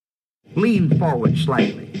Lean forward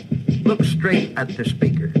slightly. Look straight at the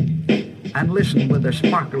speaker. And listen with a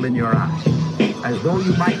sparkle in your eye, as though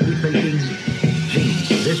you might be thinking, gee,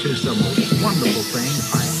 this is the most wonderful thing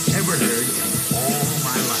I've ever heard in all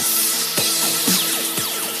my life.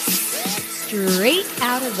 Straight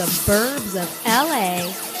out of the burbs of L.A.,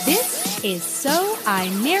 this is So I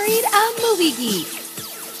Married a Movie Geek.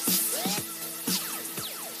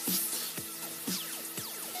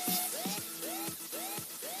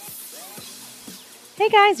 Hey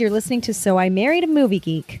guys, you're listening to So I Married a Movie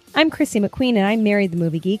Geek. I'm Chrissy McQueen and I married the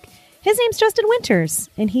movie geek. His name's Justin Winters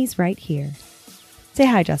and he's right here. Say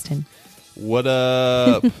hi, Justin. What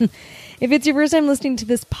up? If it's your first time listening to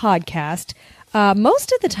this podcast,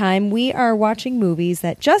 most of the time we are watching movies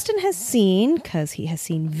that Justin has seen, because he has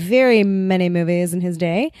seen very many movies in his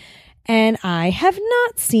day, and I have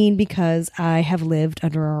not seen because I have lived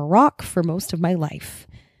under a rock for most of my life.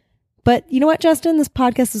 But you know what, Justin? This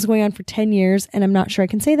podcast is going on for 10 years, and I'm not sure I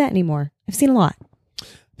can say that anymore. I've seen a lot.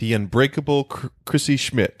 The unbreakable Chrissy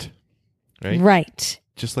Schmidt, right? Right.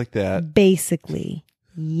 Just like that. Basically,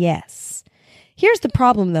 yes. Here's the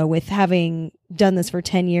problem, though, with having done this for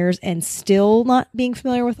 10 years and still not being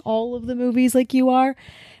familiar with all of the movies like you are.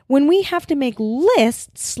 When we have to make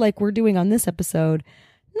lists like we're doing on this episode,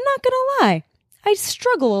 I'm not going to lie, I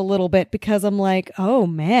struggle a little bit because I'm like, oh,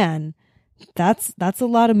 man. That's a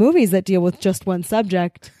lot of movies that deal with just one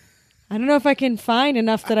subject. I don't know if I can find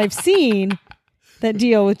enough that I've seen that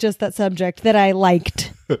deal with just that subject that I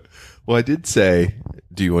liked. Well, I did say,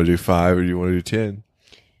 do you want to do 5 or do you want to do 10?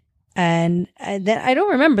 And then I don't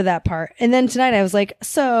remember that part. And then tonight I was like,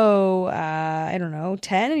 so, I don't know,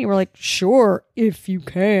 10? And you were like, sure, if you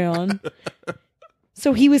can.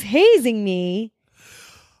 So he was hazing me.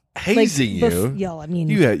 Hazing you? Yeah, I mean,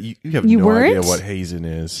 you have you no weren't? idea what hazing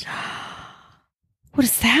is. What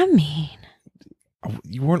does that mean?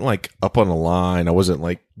 You weren't like up on a line. I wasn't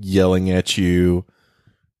like yelling at you,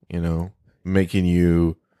 making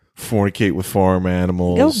you fornicate with farm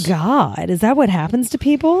animals. Oh, God. Is that what happens to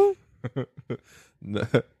people? No,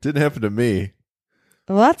 didn't happen to me.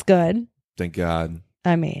 Well, that's good. Thank God.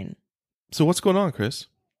 I mean, So what's going on, Chris?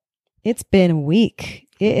 it's been a week.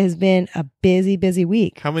 It has been a busy, busy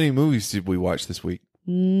week. How many movies did we watch this week?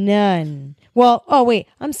 None. Well, oh, wait.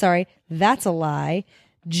 I'm sorry. That's a lie.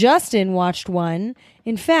 Justin watched one.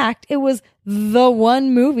 In fact, it was the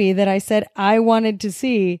one movie that I said I wanted to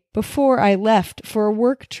see before I left for a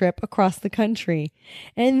work trip across the country.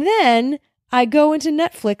 And then I go into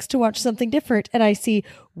Netflix to watch something different and I see,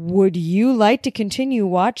 would you like to continue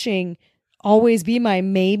watching Always Be My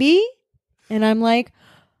Maybe? And I'm like,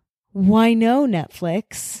 why no,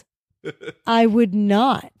 Netflix? I would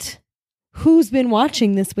not. Who's been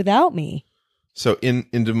watching this without me? So in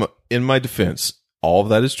my defense, all of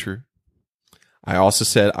that is true. I also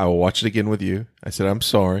said I will watch it again with you. I said I'm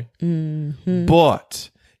sorry. Mm-hmm. But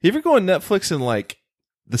you ever go on Netflix and like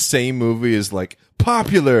the same movie is like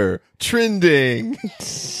popular, trending,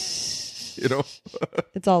 It's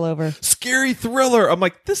all over. scary thriller. I'm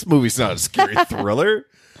like, this movie's not a scary thriller.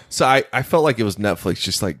 So I felt like it was Netflix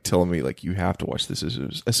just like telling me like you have to watch this as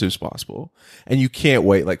soon as possible. And you can't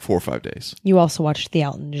wait like 4 or 5 days. You also watched the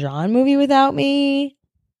Elton John movie without me.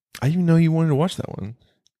 I didn't even know you wanted to watch that one.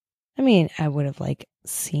 I mean, I would have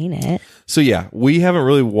seen it. So yeah, we haven't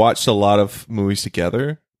really watched a lot of movies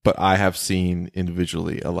together, but I have seen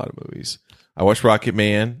individually a lot of movies. I watched Rocket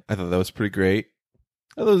Man. I thought that was pretty great.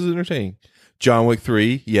 I thought it was entertaining. John Wick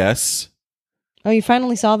 3, yes. Oh, you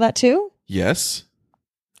finally saw that too? Yes.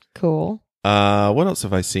 Cool. What else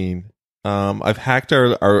have I seen? I've hacked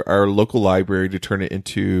our local library to turn it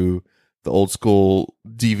into the old school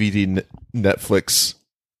DVD Netflix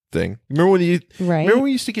thing. Remember when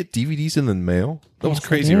we used to get DVDs in the mail? That was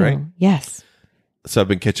crazy, right? Yes. So I've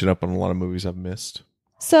been catching up on a lot of movies I've missed.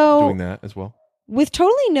 So Doing that as well. with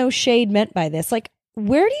totally no shade meant by this, like,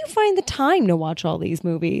 where do you find the time to watch all these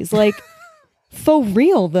movies? Like, for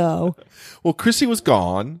real though. Well, Chrissy was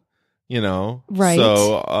gone, Right.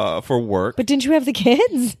 So for work. But didn't you have the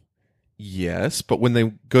kids? Yes, but when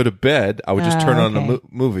they go to bed, I would just turn on okay. a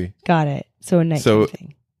movie Got it. So a night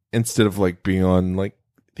thing. instead of like being on like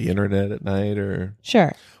the internet at night or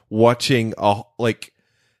Sure. watching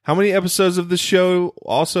how many episodes of the show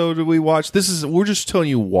also did we watch? We're just telling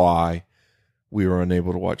you why we were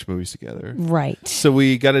unable to watch movies together. Right. So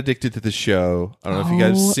we got addicted to the show. I don't know if you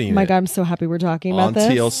guys have seen it. Oh my God, I'm so happy we're talking about on this.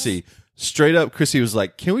 TLC. Straight up, Chrissy was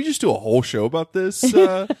like, can we just do a whole show about this?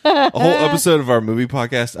 A whole episode of our movie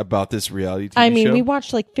podcast about this reality TV show? I mean, we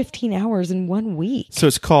watched like 15 hours in 1 week. So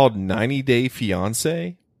it's called 90 Day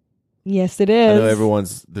Fiancé. Yes, it is. I know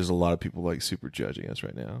there's a lot of people like super judging us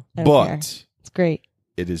right now. I don't But care. It's great.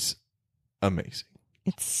 it is amazing.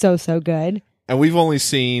 It's so good. And we've only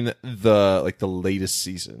seen the latest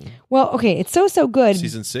season. Well, okay, it's so good.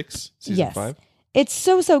 Season 6? Season 5? It's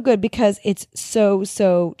so good because it's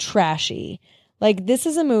so trashy. Like, this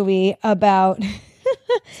is a movie about...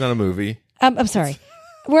 It's not a movie. I'm sorry.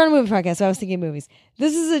 We're on a movie podcast, so I was thinking movies.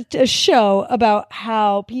 This is a show about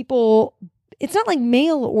how people... It's not like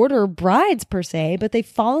mail order brides per se, but they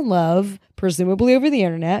fall in love, presumably over the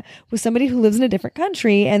internet, with somebody who lives in a different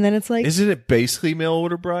country. And then it's like... Isn't it basically mail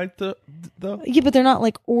order bride, though? Yeah, but they're not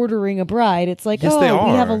like ordering a bride. It's like, yes, we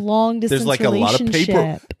have a long distance relationship. There's like a lot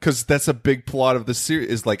of paper. Because that's a big plot of the series.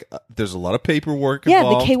 Is like there's a lot of paperwork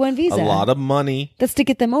involved. Yeah, the K-1 visa. A lot of money. That's to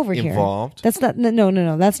get them over involved. Here. That's not...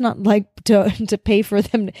 No. That's not like to pay for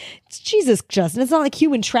them. Jesus, Justin. It's not like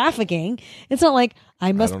human trafficking. It's not like...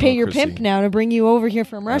 I must pay your pimp now to bring you over here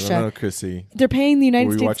from Russia. I don't know, Chrissy. They're paying the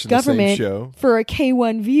United States government for a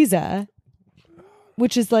K-1 visa,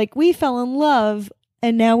 which is like, we fell in love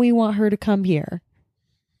and now we want her to come here.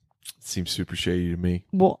 Seems super shady to me.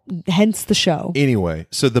 Well, hence the show. Anyway,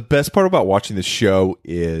 so the best part about watching the show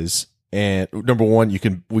is, and number one, we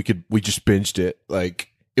just binged it. Like,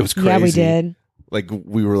 it was crazy. Yeah, we did. Like,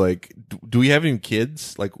 we were like, do we have any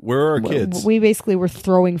kids? Like, where are our kids? We basically were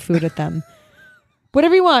throwing food at them.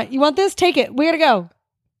 Whatever you want. You want this? Take it. We gotta go.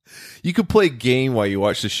 You could play a game while you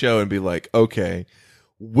watch the show and be like, okay,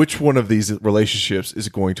 which one of these relationships is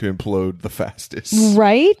going to implode the fastest?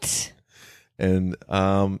 Right. And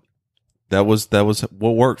that was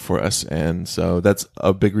what worked for us. And so that's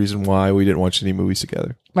a big reason why we didn't watch any movies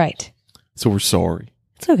together. Right. So we're sorry.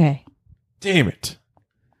 It's okay. Damn it.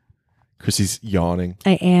 Chrissy's yawning.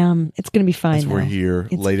 I am. It's going to be fine. As we're here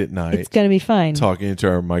late at night. It's going to be fine. Talking into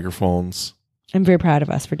our microphones. I'm very proud of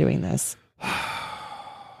us for doing this.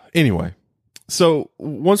 Anyway, so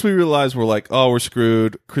once we realized we're like, oh, we're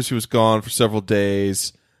screwed. Chrissy was gone for several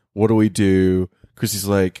days. What do we do? Chrissy's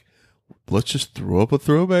like, let's just throw up a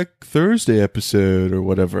Throwback Thursday episode or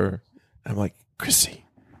whatever. And I'm like, Chrissy.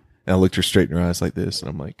 And I looked her straight in her eyes like this. And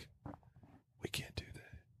I'm like, we can't do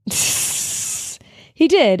that. He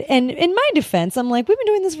did. And in my defense, I'm like, we've been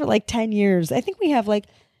doing this for like 10 years. I think we have like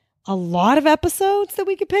a lot of episodes that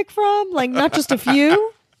we could pick from, like not just a few.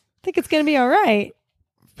 I think it's going to be all right.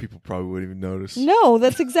 People probably wouldn't even notice. No,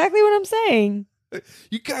 that's exactly what I'm saying.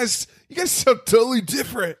 You guys sound totally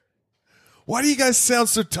different. Why do you guys sound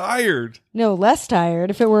so tired? No, less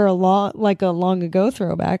tired. If it were a long ago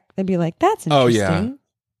throwback, I'd be like, that's interesting. Oh, yeah.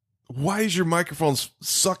 Why is your microphones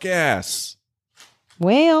suck ass?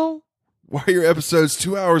 Well. Why are your episodes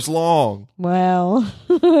 2 hours long? Well.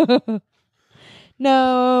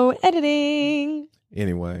 No editing.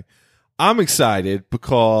 Anyway, I'm excited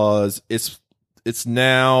because it's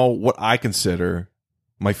now what I consider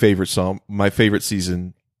my favorite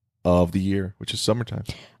season of the year, which is summertime.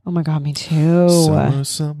 Oh my God, me too.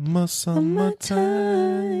 Summertime.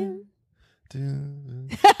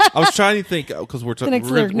 I was trying to think because we're going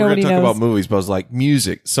to talk about movies, but I was like,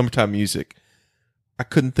 music, summertime music. I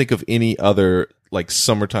couldn't think of any other like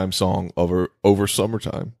summertime song over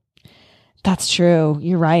summertime. That's true.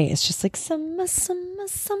 You're right. It's just like summertime.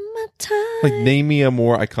 Like, name me a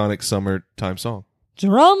more iconic summertime song.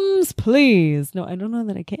 Drums, please. No, I don't know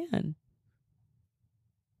that I can.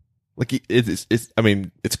 Like, it's. I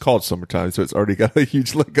mean, it's called summertime, so it's already got a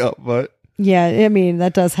huge leg up. But yeah, I mean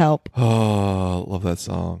that does help. Oh, love that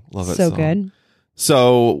song. Love that song. So good.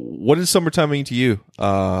 So, what does summertime mean to you?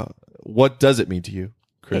 What does it mean to you,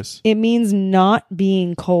 Chris? It means not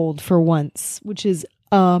being cold for once, which is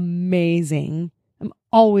amazing. I'm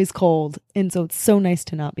always cold, and so it's so nice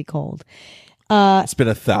to not be cold. It's been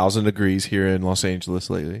 1,000 degrees here in Los Angeles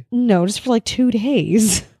lately. No, just for like 2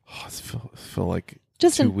 days. Oh, it feel like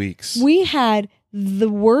just 2 weeks. We had the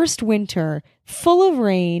worst winter, full of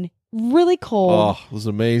rain, really cold. Oh, it was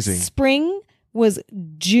amazing. Spring was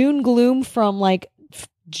June gloom from like,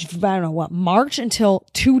 I don't know what, March until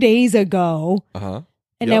 2 days ago. Uh-huh.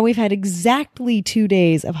 And now we've had exactly 2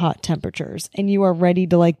 days of hot temperatures, and you are ready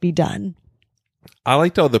to like be done. I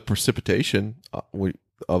liked all the precipitation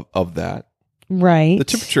of that. Right. The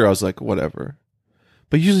temperature, I was like, whatever.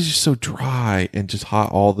 But usually it's just so dry and just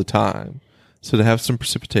hot all the time. So to have some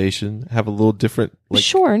precipitation, have a little different, like,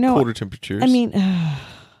 colder temperatures. I mean,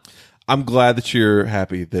 I'm glad that you're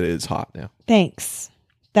happy that it's hot now. Thanks.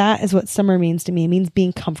 That is what summer means to me. It means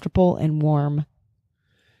being comfortable and warm.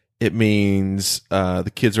 It means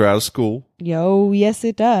the kids are out of school. Yes,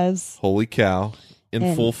 it does. Holy cow.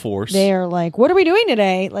 In full force. They're like, what are we doing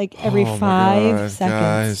today? Like every 5 seconds.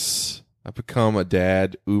 Guys, I've become a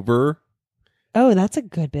dad Uber. Oh, that's a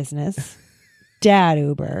good business. Dad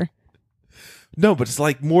Uber. No, but it's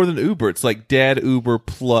like more than Uber. It's like dad Uber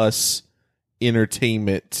plus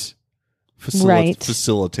entertainment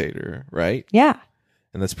facilitator, right? Yeah.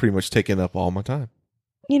 And that's pretty much taken up all my time.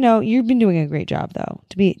 You know, you've been doing a great job, though.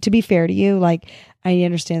 To be fair to you, like, I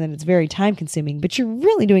understand that it's very time consuming, but you're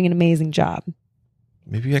really doing an amazing job.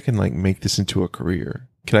 Maybe I can like make this into a career.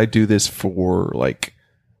 Can I do this for like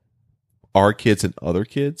our kids and other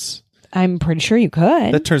kids? I'm pretty sure you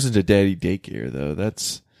could. That turns into daddy daycare, though.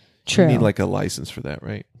 That's true. You need like a license for that,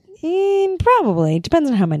 right? Probably. Depends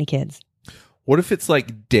on how many kids. What if it's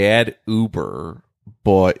like Dad Uber,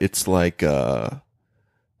 but it's like a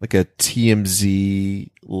TMZ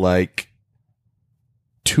like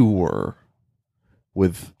tour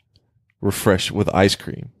with ice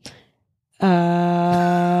cream?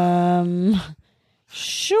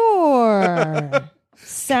 Sure.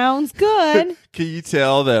 Sounds good. Can you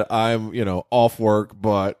tell that I'm, off work,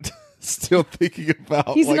 but still thinking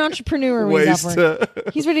about he's an entrepreneur when he's off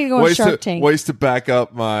work. He's ready to go on Shark Tank. Ways to back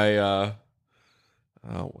up my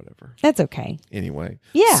whatever. That's okay. Anyway.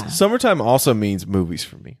 Yeah. Summertime also means movies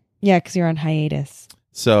for me. Yeah, because you're on hiatus.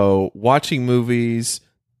 So watching movies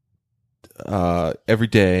every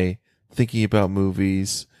day, thinking about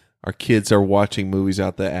movies. Our kids are watching movies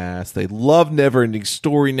out the ass. They love Never Ending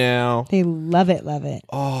Story now. They love it, love it.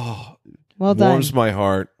 Oh, well done. Warms my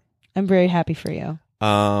heart. I'm very happy for you.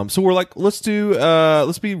 So we're like, let's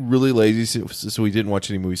be really lazy so we didn't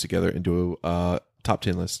watch any movies together and do a top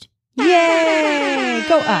 10 list. Yay!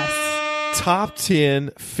 Go us. Top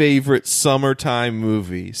 10 favorite summertime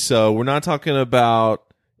movie. So we're not talking about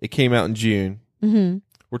it came out in June. Mm-hmm.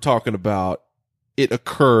 We're talking about it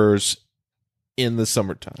occurs in the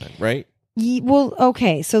summertime, right? Well,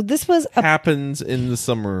 okay. So this was happens in the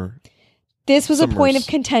summer. This was a point of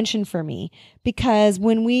contention for me because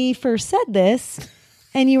when we first said this,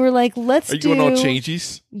 and you were like, "Let's do." Are you going all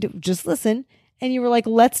changes? Just listen, and you were like,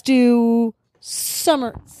 "Let's do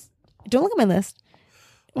summer." Don't look at my list.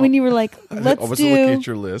 When you were like, "Let's do," I wasn't looking at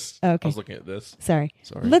your list. Okay. I was looking at this. Sorry.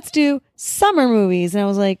 Let's do summer movies, and I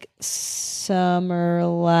was like, "Summer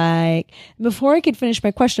like." Before I could finish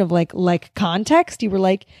my question of like context, you were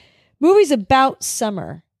like, "Movies about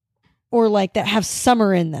summer," or like that have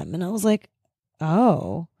summer in them, and I was like,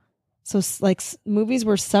 "Oh." So like movies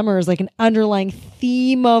where summer is like an underlying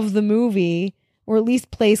theme of the movie, or at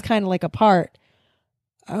least plays kind of like a part.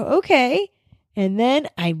 Oh, okay. And then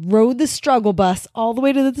I rode the struggle bus all the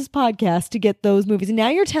way to this podcast to get those movies. And now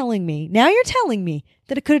you're telling me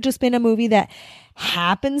that it could have just been a movie that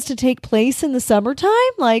happens to take place in the summertime?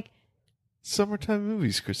 Like summertime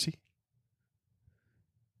movies, Chrissy.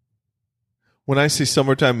 When I say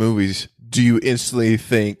summertime movies, do you instantly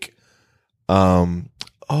think,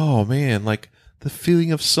 oh man, like the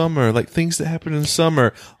feeling of summer, like things that happen in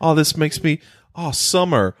summer. Oh, this makes me,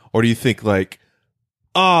 summer. Or do you think like,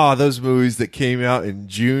 those movies that came out in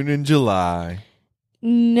June and July?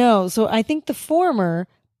 No. So I think the former,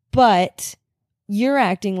 but you're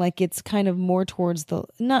acting like it's kind of more towards the,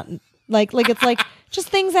 not like it's like just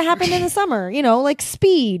things that happened in the summer, like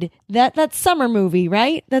Speed, that summer movie,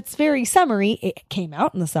 right? That's very summery. It came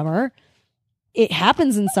out in the summer. It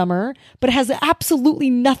happens in summer, but it has absolutely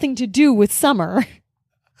nothing to do with summer.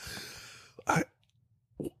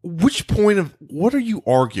 Which point of what are you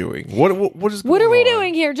arguing? What is going What are we on?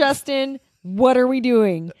 doing here, Justin? What are we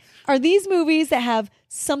doing? Are these movies that have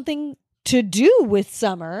something to do with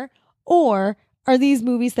summer, or are these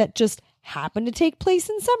movies that just happen to take place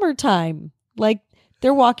in summertime? Like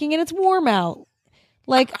they're walking and it's warm out.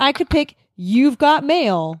 Like I could pick You've Got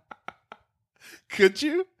Mail. Could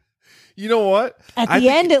you? You know what? At the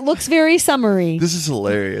end, it looks very summery. This is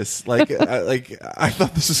hilarious. Like, I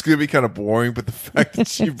thought this was going to be kind of boring, but the fact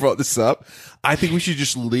that you brought this up, I think we should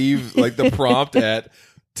just leave like the prompt at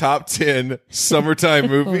top 10 summertime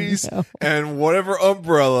movies, and whatever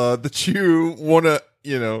umbrella that you want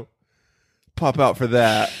to, pop out for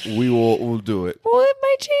that, we'll do it. Well, it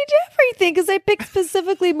might change everything because I picked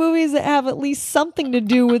specifically movies that have at least something to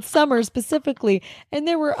do with summer specifically, and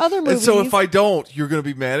there were other movies. And so if I don't, you're going to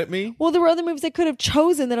be mad at me? Well, there were other movies I could have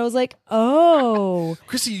chosen that I was like, oh,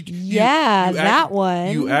 Chrissy, that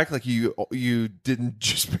one. You act like you didn't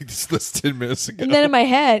just make this list 10 minutes ago. And then in my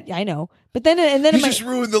head, I know, but then you just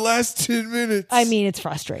ruined the last 10 minutes. I mean, it's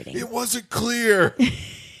frustrating. It wasn't clear.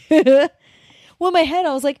 Well, in my head,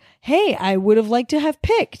 I was like, hey, I would have liked to have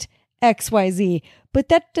picked XYZ, but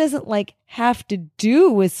that doesn't like have to do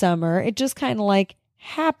with summer. It just kind of like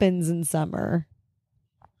happens in summer.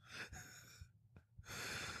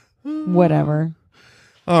 Whatever.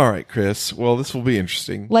 All right, Chris. Well, this will be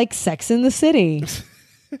interesting. Like Sex in the City.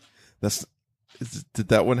 Did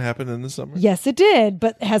that one happen in the summer? Yes, it did,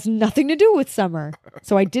 but it has nothing to do with summer.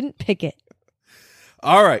 So I didn't pick it.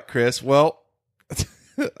 All right, Chris. Well,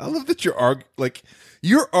 I love that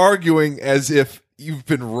you're arguing as if you've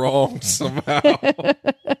been wrong somehow.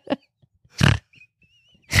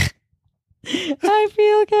 I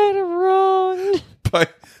feel kind of wrong.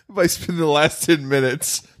 By spending the last 10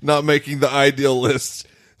 minutes not making the ideal list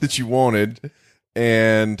that you wanted.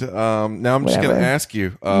 And now I'm just going to ask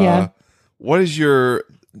you, what is your...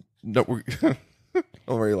 No, I'm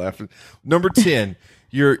already laughing. Number 10.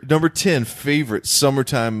 Your number 10 favorite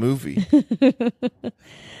summertime movie.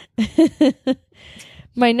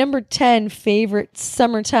 My number 10 favorite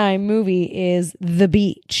summertime movie is The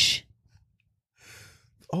Beach.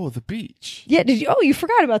 Oh, The Beach. Yeah, did you? Oh, you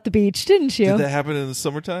forgot about The Beach, didn't you? Did that happen in the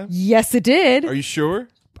summertime? Yes, it did. Are you sure?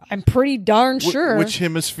 I'm pretty darn sure. Which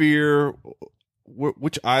hemisphere,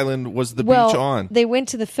 which island was the beach on? They went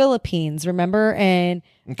to the Philippines, remember? And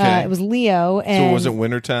it was Leo. And so was it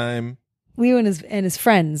wintertime? Leo and his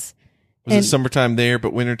friends. Was it summertime there,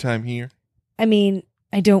 but wintertime here? I mean,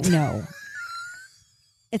 I don't know.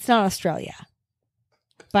 It's not Australia.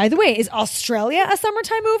 By the way, is Australia a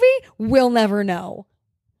summertime movie? We'll never know.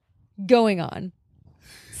 Going on.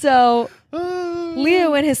 So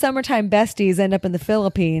Leo and his summertime besties end up in the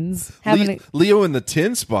Philippines. Leo in the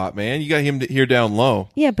 10 spot, man. You got him here down low.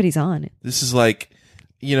 Yeah, but he's on it. This is like,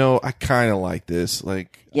 I kind of like this.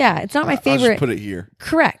 Like, yeah, it's not my favorite. I'll just put it here.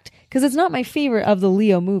 Correct. Because it's not my favorite of the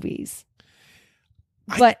Leo movies.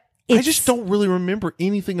 But I just don't really remember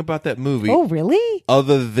anything about that movie. Oh, really?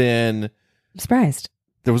 Other than... I'm surprised.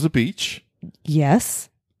 There was a beach. Yes.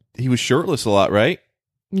 He was shirtless a lot, right?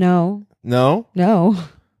 No. No? No.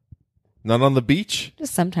 Not on the beach?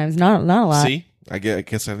 Just sometimes. Not a lot. See? I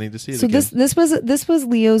guess I need to see it so again. this was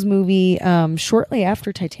Leo's movie shortly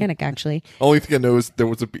after Titanic, actually. Only thing I know is there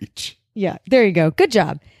was a beach. Yeah. There you go. Good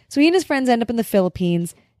job. So he and his friends end up in the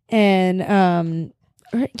Philippines. And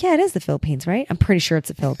yeah, it is the Philippines, right? I'm pretty sure it's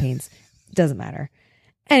the Philippines. It doesn't matter.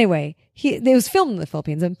 Anyway, it was filmed in the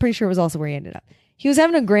Philippines. I'm pretty sure it was also where he ended up. He was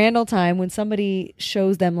having a grand old time when somebody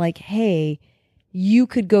shows them like, hey, you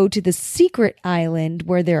could go to the secret island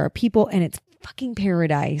where there are people and it's fucking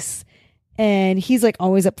paradise. And he's like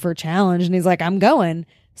always up for a challenge. And he's like, I'm going.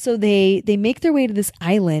 So they make their way to this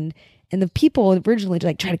island. And the people originally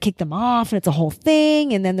like try to kick them off and it's a whole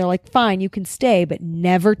thing. And then they're like, fine, you can stay, but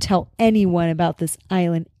never tell anyone about this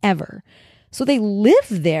island ever. So they live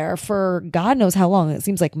there for God knows how long. It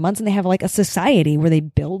seems like months, and they have like a society where they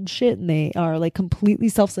build shit and they are like completely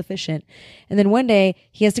self-sufficient. And then one day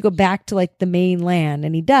he has to go back to like the mainland,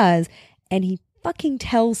 and he does. And he fucking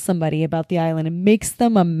tells somebody about the island and makes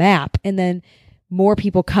them a map. And then more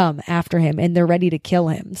people come after him and they're ready to kill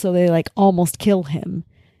him. So they like almost kill him.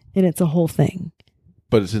 And it's a whole thing.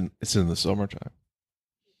 But it's in the summertime.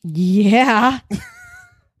 Yeah.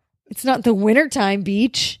 It's not the wintertime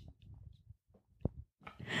beach.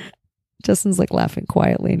 Justin's like laughing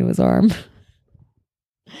quietly into his arm.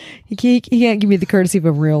 He can't give me the courtesy of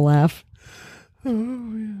a real laugh. Oh,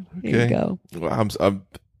 yeah. Okay. There you go. Well,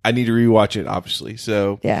 I need to rewatch it, obviously.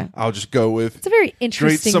 So yeah, I'll just go with it's a very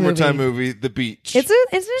interesting great summertime movie, The Beach. It's an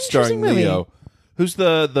interesting movie. Leo. Who's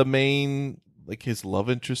the main, like, his love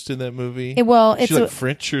interest in that movie? It's she like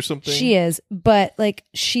French or something. She is, but like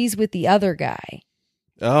she's with the other guy.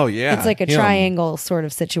 Oh yeah, it's like a triangle sort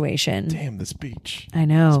of situation. Damn, this beach! I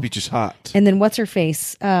know this beach is hot. And then what's her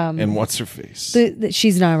face? And what's her face?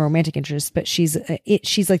 She's not a romantic interest, but she's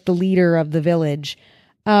like the leader of the village.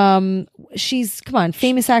 She's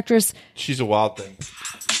famous actress. She's a wild thing.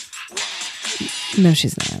 No,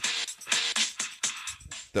 she's not.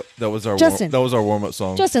 That was our Justin. That was our warm up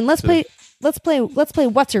song. Justin, let's play.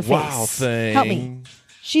 What's her face? Wow thing. Help me.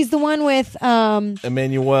 She's the one with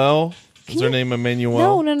Emmanuel. Is her name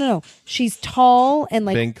Emmanuel? No. She's tall and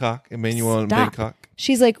like Bangkok. Emmanuel in Bangkok.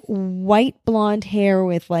 She's like white blonde hair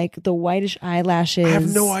with like the whitish eyelashes. I have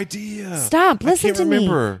no idea. Stop. Listen to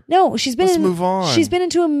remember. me. No, she's been. Let's move on. She's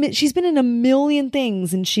been in a million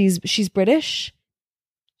things, and she's British.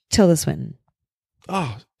 Tilda Swinton.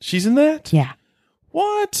 Oh, she's in that? Yeah.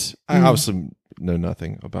 What? I obviously know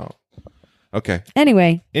nothing about. Okay.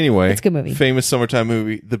 Anyway, it's a good movie. Famous summertime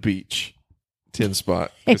movie, The Beach. 10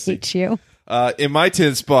 spot. I hate you. In my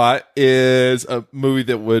 10 spot is a movie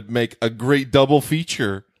that would make a great double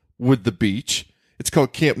feature with The Beach. It's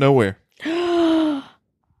called Camp Nowhere.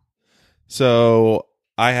 So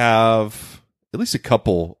I have at least a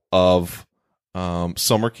couple of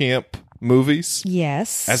summer camp movies.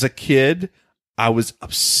 Yes. As a kid, I was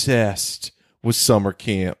obsessed with summer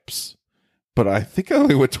camps, but I think I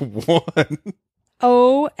only went to one.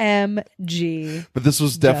 OMG. But this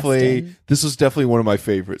was definitely one of my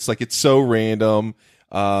favorites. Like, it's so random.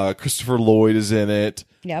 Christopher Lloyd is in it.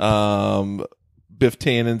 Yep. Biff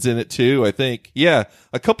Tannen's in it too, I think. Yeah,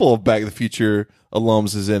 a couple of Back to the Future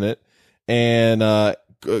alums is in it. And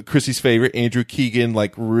Chrissy's favorite, Andrew Keegan,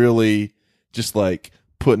 like really just like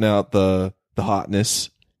putting out the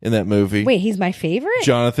hotness in that movie. Wait, he's my favorite?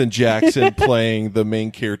 Jonathan Jackson playing the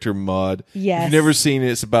main character, Mud. Yes. If you've never seen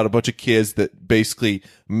it, it's about a bunch of kids that basically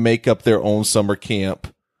make up their own summer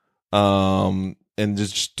camp and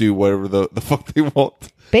just do whatever the fuck they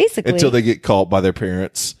want. Basically. Until they get caught by their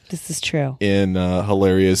parents. This is true. In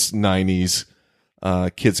hilarious 90s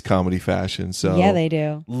kids comedy fashion. So yeah, they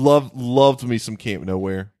do. Loved me some Camp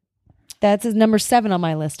Nowhere. That's his number 7 on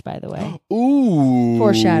my list, by the way. Ooh.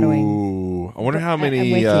 Foreshadowing. I wonder how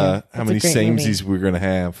many samesies we're going to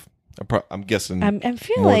have. I'm guessing I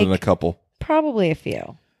feel more like than a couple. Probably a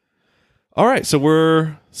few. All right, so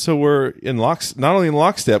we're in not only in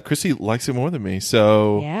lockstep. Chrissy likes it more than me.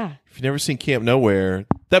 So yeah. If you've never seen Camp Nowhere,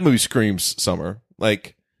 that movie screams summer.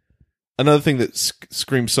 Like another thing that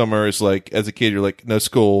screams summer is like as a kid you're like no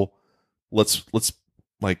school, let's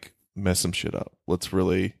like mess some shit up. Let's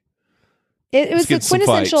really. It was the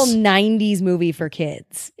quintessential 90s movie for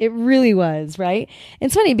kids. It really was, right? And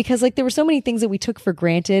it's funny because like there were so many things that we took for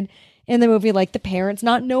granted in the movie, like the parents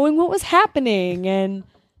not knowing what was happening and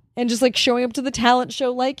just like showing up to the talent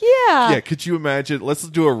show like, yeah. Yeah, could you imagine? Let's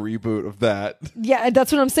do a reboot of that. Yeah,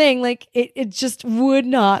 that's what I'm saying. Like it just would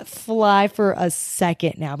not fly for a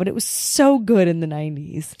second now, but it was so good in the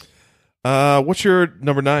 90s. What's your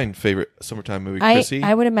number 9 favorite summertime movie, Chrissy?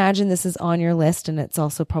 I would imagine this is on your list, and it's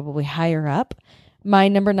also probably higher up. My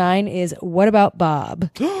number 9 is What About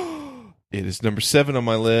Bob? It is number 7 on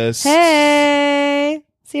my list. Hey!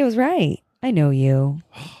 See, I was right. I know you.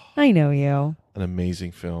 An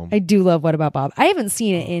amazing film. I do love What About Bob? I haven't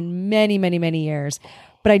seen it in many, many, many years,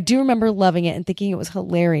 but I do remember loving it and thinking it was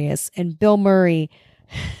hilarious. And Bill Murray...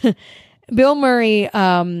 Bill Murray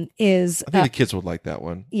is... I think the kids would like that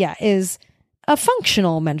one. Yeah, is a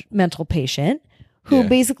functional mental patient who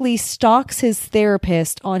basically stalks his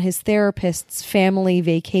therapist on his therapist's family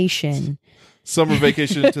vacation. Summer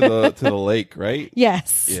vacation to the lake, right?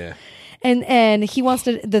 Yes. Yeah. And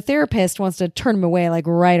the therapist wants to turn him away like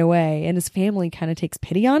right away. And his family kind of takes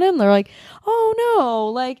pity on him. They're like, oh no,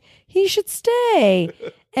 like he should stay.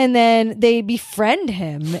 And then they befriend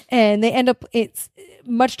him and they end up, it's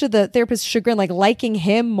much to the therapist's chagrin, like liking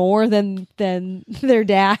him more than their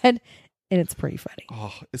dad. And it's pretty funny.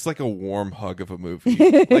 Oh, it's like a warm hug of a movie.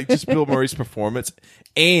 Like just Bill Murray's performance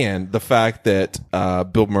and the fact that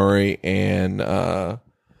Bill Murray and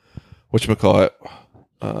whatchamacallit,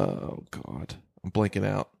 oh God, I'm blanking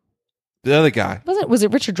out. The other guy. Was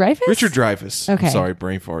it Richard Dreyfuss? Richard Dreyfuss. Okay. I'm sorry,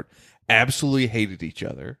 brain fart. Absolutely hated each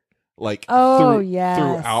other. Like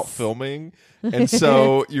throughout filming. And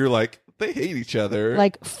so you're like, they hate each other.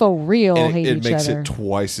 Like for real and hate each other. It makes it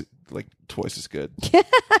twice as good.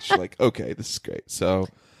 She's like, okay, this is great. So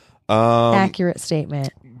accurate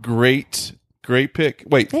statement. Great pick.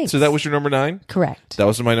 Wait, Thanks. So that was your number 9? Correct. That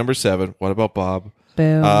was my number 7. What about Bob?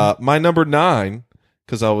 Boom. My number 9,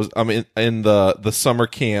 because I'm in the summer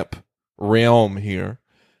camp realm here.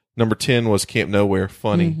 Number 10 was Camp Nowhere,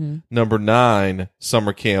 funny. Mm-hmm. Number 9,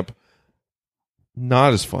 summer camp,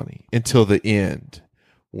 not as funny until the end,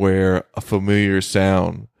 where a familiar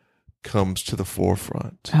sound comes to the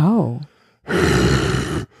forefront. Oh.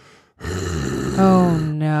 Oh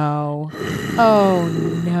no. Oh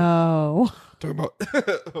no. Talking about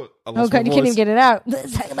oh God, you can't even get it out.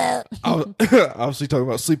 Let's talk about obviously talking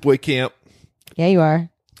about Sleepaway Camp. Yeah, you are.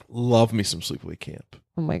 Love me some Sleepaway Camp.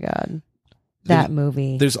 Oh my God. That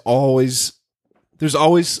movie. There's always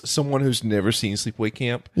someone who's never seen Sleepaway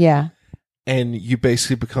Camp. Yeah. And you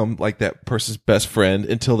basically become like that person's best friend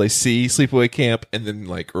until they see Sleepaway Camp and then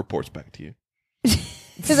like reports back to you.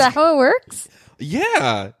 Is that how it works?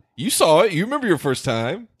 Yeah. You saw it. You remember your first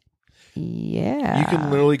time. Yeah. You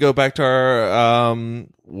can literally go back to our I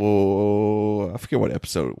forget what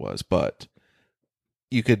episode it was, but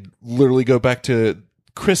you could literally go back to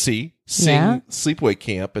Chrissy sing Sleepaway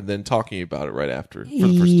Camp and then talking about it right after for the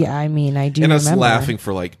first time. Yeah, I mean, I do and remember. us laughing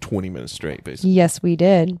for like 20 minutes straight, basically. Yes, we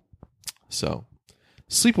did. So,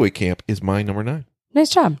 Sleepaway Camp is my number 9. Nice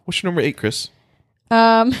job. What's your number 8, Chris?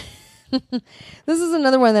 This is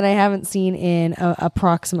another one that I haven't seen in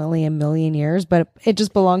approximately a million years, but it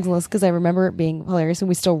just belongs on the list because I remember it being hilarious and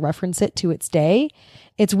we still reference it to its day.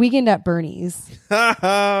 It's Weekend at Bernie's.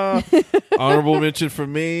 Honorable mention for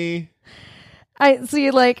me. I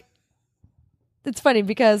see, like, it's funny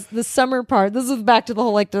because the summer part, this is back to the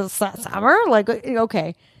whole, like, the summer? Like, okay.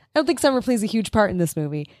 I don't think summer plays a huge part in this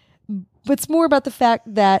movie. But it's more about the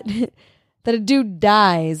fact that that a dude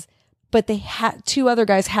dies, but they two other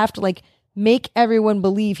guys have to, like, make everyone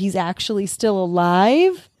believe he's actually still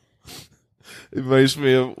alive. It reminds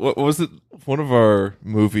me of, what was it? One of our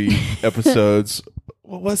movie episodes.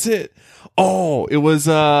 What was it? Oh, it was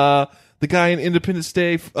the guy in Independence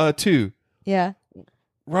Day 2. Yeah.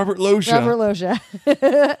 Robert Loggia.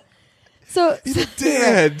 So he's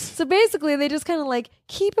dead. So basically, they just kind of like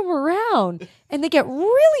keep him around, and they get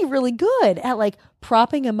really, really good at like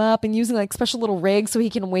propping him up and using like special little rigs so he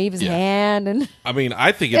can wave his hand. And I mean,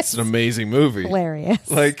 I think it's an amazing movie. Hilarious.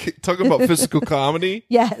 Like talking about physical comedy.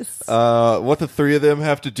 Yes. What the three of them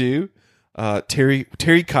have to do.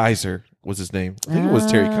 Terry Kaiser was his name. I think it was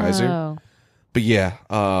Terry Kaiser. But yeah,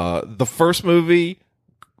 the first movie,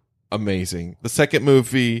 amazing. The second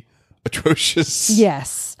movie, atrocious.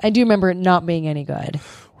 Yes. I do remember it not being any good.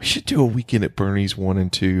 We should do a Weekend at Bernie's 1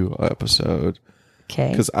 and 2 episode. Okay.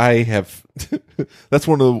 Because I have, that's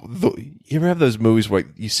one of you ever have those movies where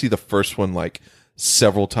you see the first one like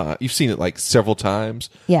several times? You've seen it like several times.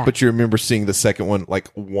 Yeah. But you remember seeing the second one like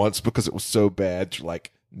once because it was so bad. You're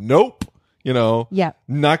like, nope. Yep.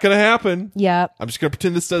 Not going to happen. Yep. I'm just going to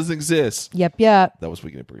pretend this doesn't exist. Yep. That was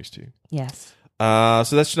Weekend at Bernie's 2. Yes. So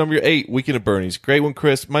that's number 8, Weekend at Bernie's. Great one,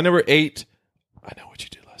 Chris. My number 8, I Know What You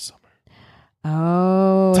Did Last Summer.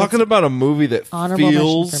 Oh. Talking about a movie that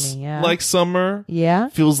feels for me, yeah. like summer. Yeah.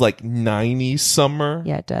 Feels like 90s summer.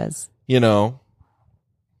 Yeah, it does.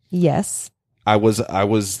 Yes. I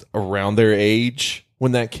was around their age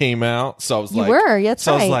when that came out. So I was you were, that's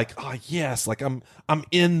so right. I was like, oh yes, like I'm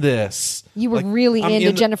in this. You were like, really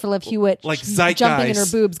into Jennifer Love Hewitt like jumping in her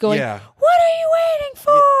boobs going, yeah. What are you waiting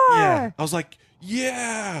for? Yeah. I was like,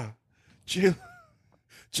 yeah. J-Lo,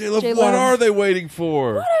 what are they waiting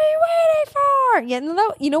for? What are you waiting for? Yeah,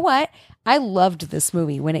 no, you know what? I loved this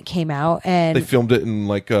movie when it came out, and they filmed it in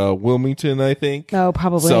like Wilmington, I think. Oh,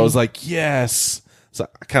 probably. So I was like, yes. So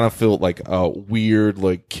I kind of felt like a weird,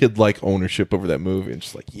 like kid-like ownership over that movie, and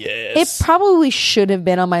just like, yes. It probably should have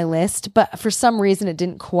been on my list, but for some reason it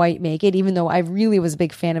didn't quite make it, even though I really was a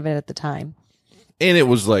big fan of it at the time. And it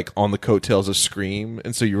was like on the coattails of Scream,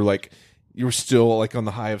 and so you were still like on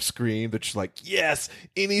the high of Scream. That you're like, yes,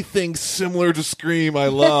 anything similar to Scream, I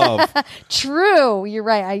love. True, you're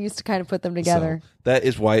right. I used to kind of put them together. So that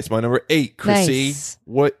is why it's my number 8, Chrissy. Nice.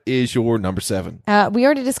 What is your number 7? We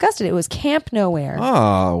already discussed it. It was Camp Nowhere.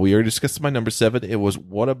 We already discussed my number 7. It was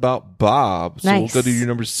What About Bob? So nice. We'll go to your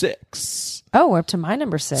number 6. Oh, we're up to my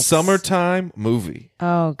number 6. Summertime movie.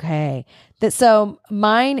 Okay. So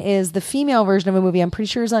mine is the female version of a movie. I'm pretty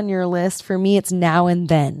sure is on your list. For me, it's Now and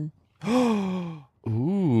Then.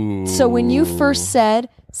 Ooh. So when you first said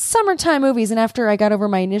summertime movies, and after I got over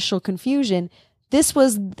my initial confusion, this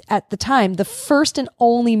was at the time the first and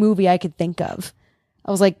only movie I could think of.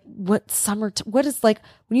 I was like, what is like,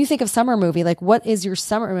 when you think of summer movie, like what is your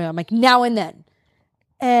summer movie? I'm like, Now and Then.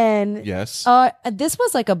 And yes, this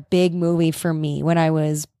was like a big movie for me when I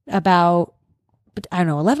was about, I don't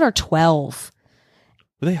know, 11 or 12.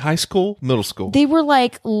 Were they high school, middle school? They were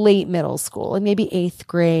like late middle school, like maybe 8th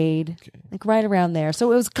grade, like right around there.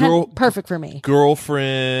 So it was kind of perfect for me.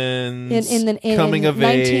 Girlfriends, in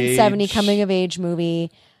 1970 coming of age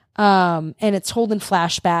movie, and it's told in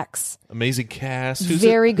flashbacks. Amazing cast,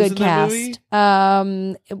 very good cast.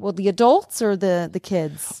 Well, the adults or the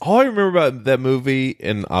kids. All I remember about that movie,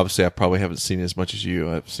 and obviously I probably haven't seen it as much as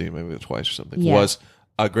you. I've seen it maybe twice or something. Yeah. Was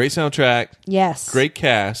a great soundtrack. Yes, great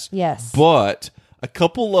cast. Yes, but a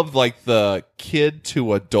couple of like the kid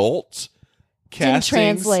to adult castings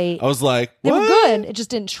didn't translate. I was like, what? They were good. It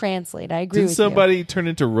just didn't translate. I agree. Did somebody turn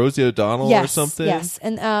into Rosie O'Donnell or something? Yes,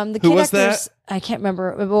 and the who kid was actors, that? I can't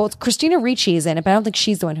remember. Well, it's Christina Ricci is in it, but I don't think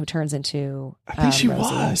she's the one who turns into. I think she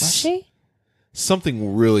Rosie. Was she?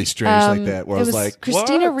 Something really strange like that. Where I was like,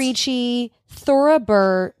 Christina what? Ricci, Thora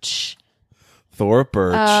Birch.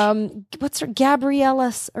 What's her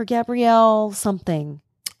Gabrielle something?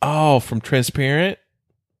 Oh, from Transparent.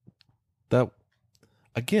 That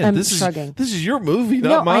again. This is your movie,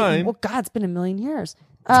 not mine. Well, God, it's been a million years.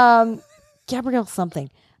 Gabrielle something.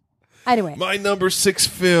 Anyway, my number 6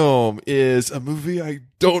 film is a movie I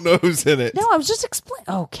don't know who's in it. No, I was just explaining.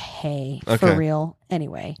 Okay, for real.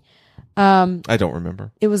 Anyway, I don't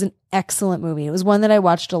remember. It was an excellent movie. It was one that I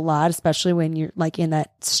watched a lot, especially when you're like in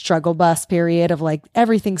that struggle bus period of like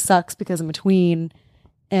everything sucks because I'm a tween,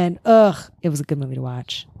 and it was a good movie to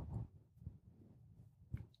watch.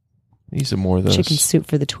 Need some more of those. Chicken Soup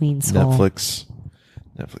for the Tween Soul. Netflix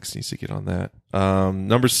needs to get on that.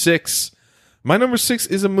 Number 6. My number 6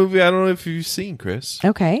 is a movie I don't know if you've seen, Chris.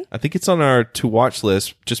 Okay. I think it's on our to watch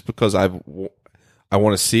list just because I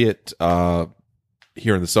want to see it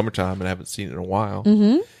here in the summertime and I haven't seen it in a while.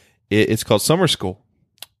 Mm-hmm. It's called Summer School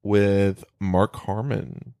with Mark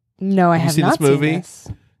Harmon. No, I have seen not this movie? seen this.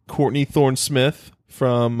 Courtney Thorne Smith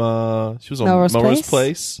from she was on Melrose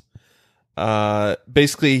Place.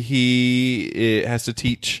 Basically, he has to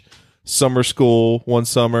teach summer school one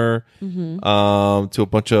summer to a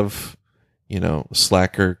bunch of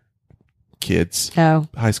slacker kids,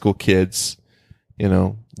 high school kids.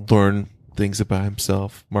 Learn things about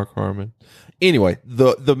himself. Mark Harmon. Anyway,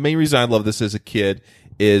 the main reason I love this as a kid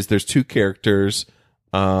is there's two characters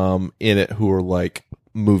in it who are like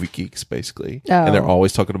movie geeks, basically, and they're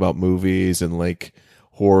always talking about movies and like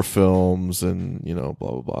horror films and blah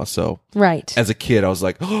blah blah. So right, as a kid, I was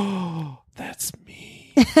like, oh, that's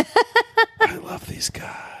me. I love these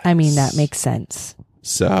guys. I mean, that makes sense.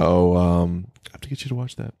 So I have to get you to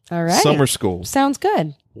watch that. All right, Summer School sounds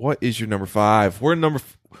good. What is your number 5? We're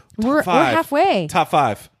we're halfway. Top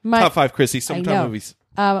 5. Top 5, Chrissy. Summertime movies.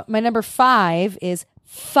 My number 5 is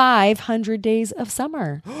 500 Days of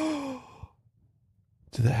Summer.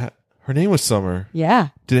 Her name was Summer. Yeah.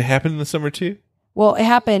 Did it happen in the summer too? Well, it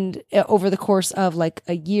happened over the course of like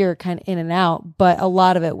a year, kind of in and out, but a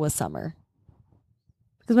lot of it was summer.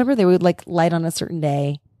 Because remember, they would like light on a certain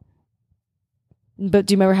day. But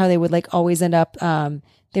do you remember how they would like always end up?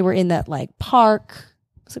 They were in that like park.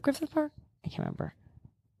 Was it Griffith Park? I can't remember.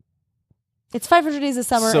 It's 500 Days of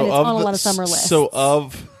Summer, and it's on a lot of summer lists. So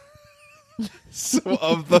of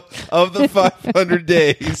the 500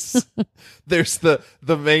 days, there's the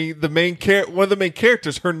main character. One of the main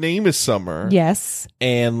characters. Her name is Summer. Yes,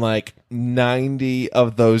 and like 90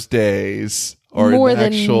 of those days are more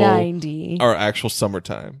than 90 are actual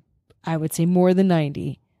summertime. I would say more than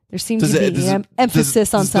 90. There seems to be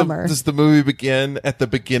emphasis on summer. Does the movie begin at the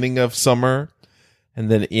beginning of summer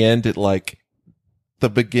and then end at like the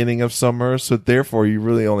beginning of summer? So therefore, you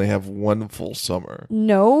really only have one full summer.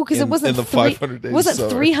 No, because it wasn't in the 500 days. It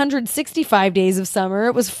wasn't 365 days of summer.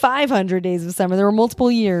 It was 500 days of summer. There were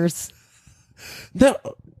multiple years. No,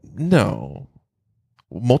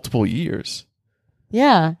 multiple years.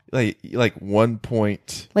 Yeah, like 1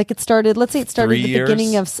 point. Like it started. Let's say it started at the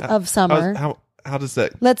beginning of summer. How does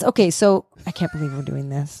that? Okay, so I can't believe we're doing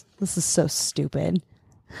this. This is so stupid.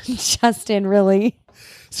 Justin, really?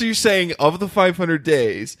 So you're saying of the 500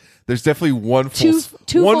 days, there's definitely one full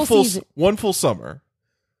summer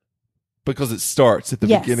because it starts at the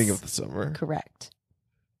beginning of the summer. Correct.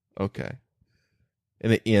 Okay.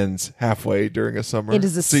 And it ends halfway during a summer. It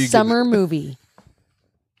is a summer movie.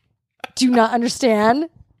 Do you not understand?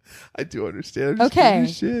 I do understand.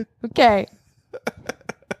 Okay. Okay.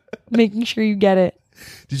 Making sure you get it.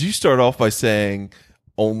 Did you start off by saying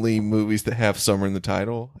only movies that have summer in the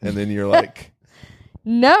title? And then you're like...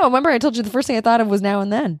 No, remember I told you the first thing I thought of was Now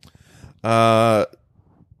and Then.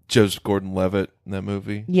 Joseph Gordon-Levitt in that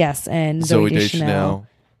movie. Yes, and Zooey Deschanel.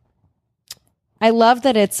 I love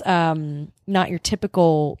that it's not your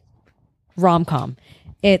typical rom-com.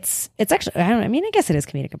 It's actually, I guess it is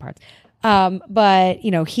comedic in parts. But,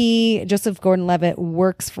 Joseph Gordon-Levitt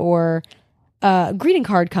works for a greeting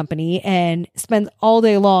card company and spends all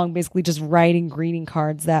day long basically just writing greeting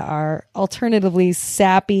cards that are alternatively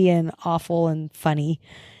sappy and awful and funny.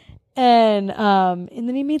 And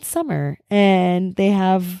then he meets Summer and they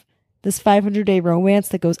have this 500-day romance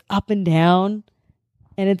that goes up and down.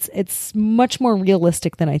 And it's much more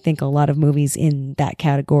realistic than I think a lot of movies in that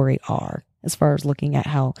category are, as far as looking at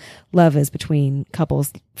how love is between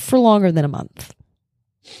couples for longer than a month.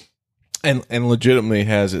 And legitimately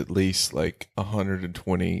has at least like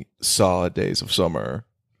 120 solid days of summer.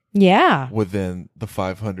 Yeah. Within the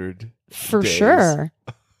 500 for days. Sure.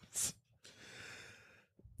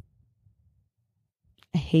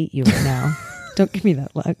 I hate you right now. Don't give me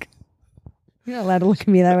that look. You're not allowed to look at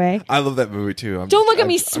me that way. I love that movie too. Don't look at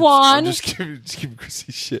me, Swan. I'm just giving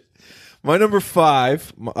Chrissy shit. My number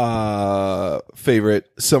 5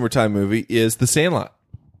 favorite summertime movie is The Sandlot.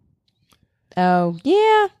 Oh,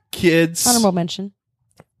 yeah. Kids. Honorable mention.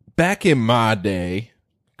 Back in my day,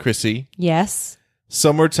 Chrissy. Yes.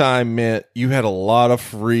 Summertime meant you had a lot of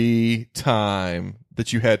free time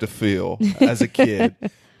that you had to fill as a kid.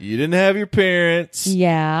 You didn't have your parents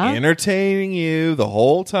entertaining you the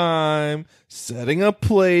whole time, setting up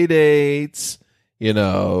play dates,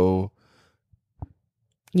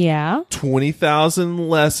 20,000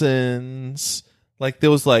 lessons. Like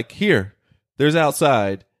there was like, here, there's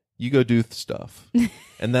outside. You go do stuff.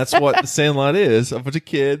 And that's what The Sandlot is. A bunch of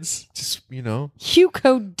kids just, you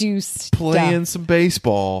go do stuff. Playing some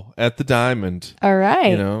baseball at the Diamond. All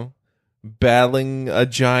right. Battling a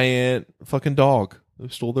giant fucking dog who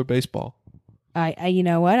stole their baseball. You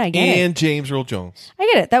know what? I get it. And James Earl Jones. I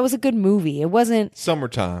get it. That was a good movie. It wasn't...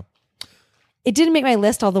 Summertime. It didn't make my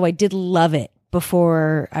list, although I did love it.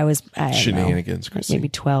 before I was Shenanigans, Chrissy. maybe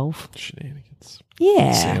 12. Shenanigans.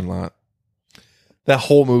 Yeah. Sandlot. That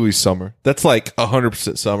whole movie's summer. That's like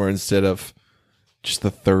 100% summer instead of just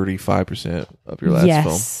the 35% of your last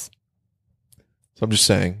film. So I'm just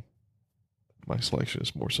saying, my selection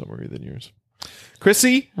is more summery than yours.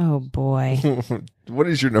 Chrissy? Oh, boy. What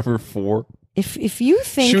is your number 4? If you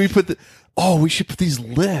think... Should we put we should put these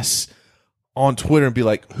lists on Twitter and be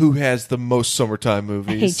like, who has the most summertime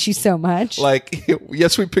movies? I hate you so much. Like,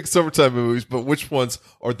 yes, we pick summertime movies, but which ones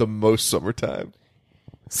are the most summertime?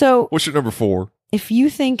 So... What's your number 4? If you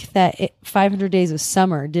think that 500 Days of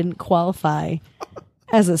Summer didn't qualify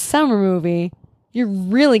as a summer movie, you're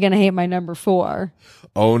really going to hate my number 4.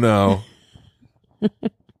 Oh, no.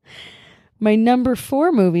 My number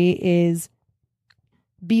 4 movie is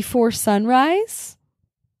Before Sunrise,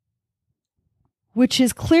 which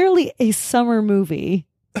is clearly a summer movie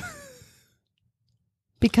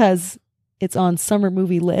because it's on summer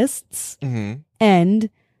movie lists and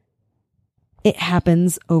it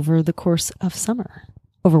happens over the course of summer,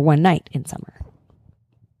 over one night in summer.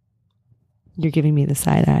 You're giving me the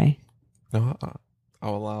side eye. No,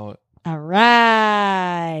 I'll allow it. All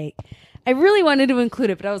right. I really wanted to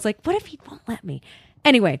include it, but I was like, what if he won't let me?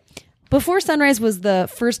 Anyway, Before Sunrise was the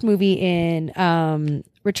first movie in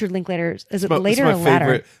Richard Linklater's. Is it later or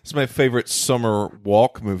latter? It's my favorite summer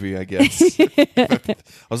walk movie, I guess. I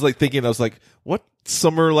was like, what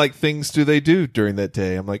summer like things do they do during that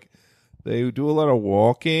day? I'm like, they do a lot of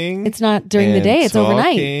walking. It's not during the day. It's talking.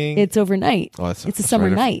 overnight. It's overnight. Oh, it's a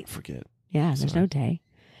summer night. Forget. Yeah, there's no day.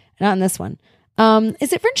 Not in this one.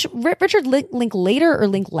 Is it Richard Linklater or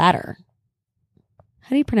Linklater? How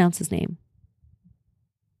do you pronounce his name?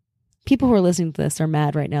 People who are listening to this are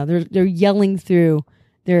mad right now. They're yelling through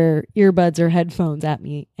their earbuds or headphones at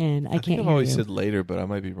me, and I can't hear I've always you. said later, but I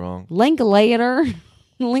might be wrong. Linklater.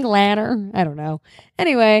 I don't know.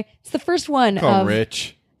 Anyway, it's the first one. Call him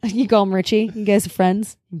Rich. You call him Richie. You guys are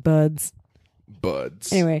friends? Buds.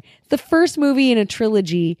 Anyway, the first movie in a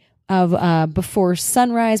trilogy of Before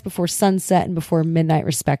Sunrise, Before Sunset, and Before Midnight,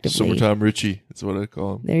 respectively. Summertime Richie. That's what I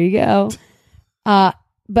call him. There you go.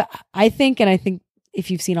 But I think if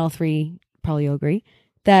you've seen all three, probably you'll agree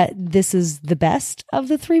that this is the best of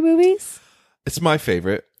the 3 movies. It's my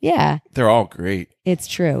favorite. Yeah. They're all great. It's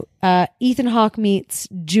true. Ethan Hawke meets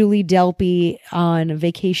Julie Delpy on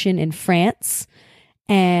vacation in France.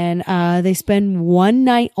 And they spend one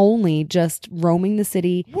night only just roaming the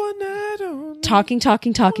city. One night only. Talking.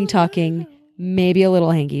 Maybe a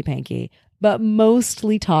little hanky-panky. But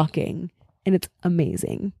mostly talking. And it's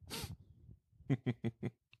amazing.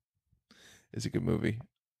 It's a good movie.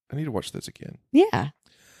 I need to watch this again. Yeah.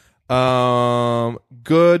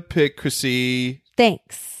 Good pick, Chrissy.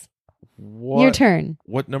 Thanks. Your turn.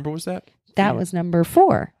 What number was that? That was number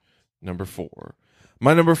 4. Number 4.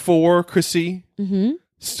 My number 4, Chrissy,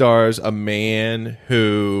 stars a man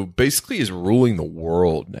who basically is ruling the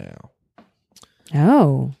world now.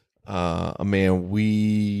 Oh. A man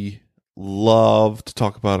we love to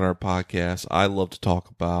talk about on our podcast. I love to talk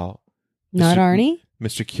about. Not Arnie?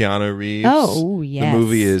 Mr. Keanu Reeves. Oh, yes. The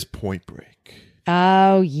movie is Point Break.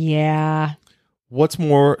 Oh, yeah. What's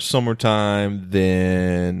more summertime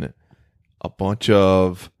than a bunch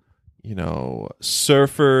of,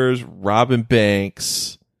 surfers robbing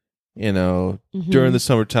banks, during the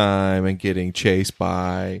summertime and getting chased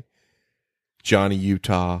by Johnny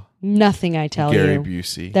Utah. Nothing, I tell Gary you.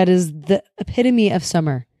 Busey. That is the epitome of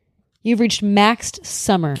summer. You've reached maxed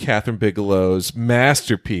summer. Catherine Bigelow's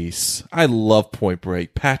masterpiece. I love Point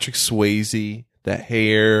Break. Patrick Swayze, that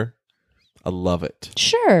hair. I love it.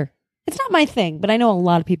 Sure. It's not my thing, but I know a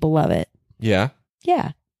lot of people love it. Yeah?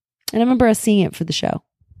 Yeah. And I remember us seeing it for the show.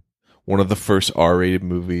 One of the first R-rated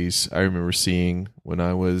movies I remember seeing when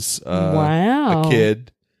I was wow. a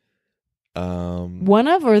kid. One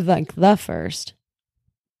of or the first?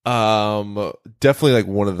 Definitely like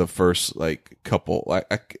one of the first couple.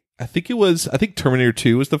 I think Terminator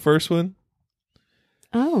 2 was the first one.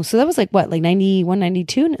 Oh, so that was like 91,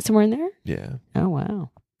 92, somewhere in there? Yeah. Oh, wow.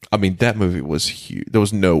 I mean, that movie was huge. There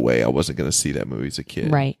was no way I wasn't going to see that movie as a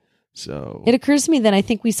kid. Right. So it occurs to me that I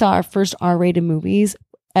think we saw our first R-rated movies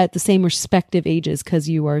at the same respective ages because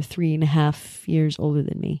you are 3.5 years older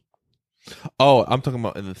than me. Oh, I'm talking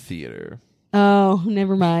about in the theater. Oh,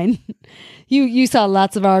 never mind. You saw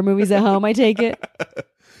lots of R movies at home, I take it.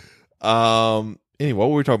 Anyway, what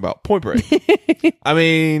were we talking about? Point Break. I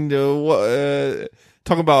mean,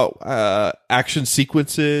 talking about action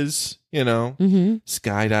sequences,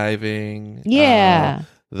 skydiving. Yeah.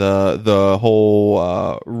 The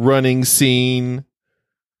whole running scene.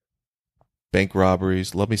 Bank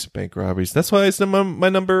robberies. Love me some bank robberies. That's why it's my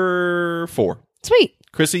number 4. Sweet.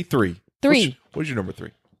 Chrissy, 3. 3. What's your number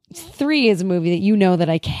 3? 3 is a movie that you know that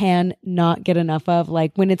I can not get enough of.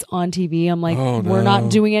 Like when it's on TV, I'm like, we're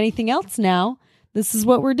not doing anything else now. This is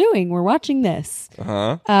what we're doing. We're watching this.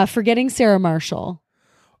 Forgetting Sarah Marshall.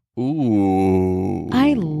 Ooh.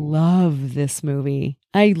 I love this movie.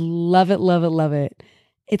 I love it, love it, love it.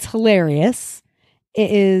 It's hilarious.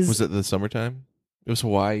 It is. Was it the summertime? It was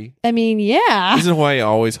Hawaii. I mean, yeah. Isn't Hawaii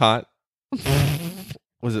always hot?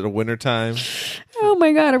 Was it a wintertime? Oh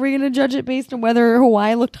my God. Are we going to judge it based on whether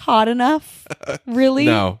Hawaii looked hot enough? Really?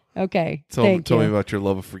 No. Okay. Tell me about your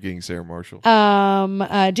love of Forgetting Sarah Marshall.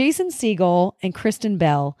 Jason Segel and Kristen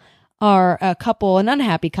Bell are a couple, an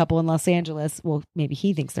unhappy couple in Los Angeles. Well, maybe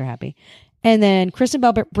he thinks they're happy. And then Kristen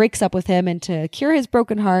Bell breaks up with him, and to cure his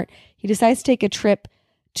broken heart, he decides to take a trip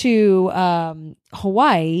to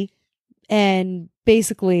Hawaii, and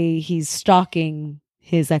basically he's stalking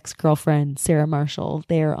his ex-girlfriend, Sarah Marshall,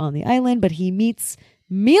 there on the island, but he meets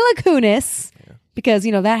Mila Kunis because,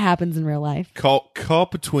 you know, that happens in real life.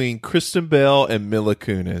 Caught between Kristen Bell and Mila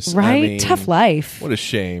Kunis. Right? I mean, tough life. What a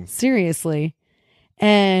shame. Seriously.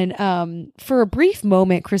 And for a brief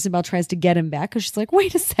moment, Kristen Bell tries to get him back because she's like,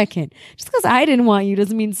 wait a second. Just because I didn't want you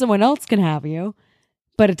doesn't mean someone else can have you.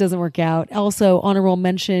 But it doesn't work out. Also, honorable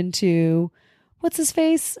mention to... what's his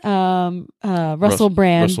face? Russell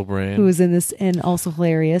Brand, who is in this and also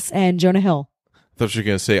hilarious, and Jonah Hill. I thought you were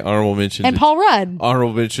going to say honorable mention. And Paul Rudd.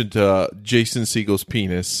 Honorable mention to Jason Segel's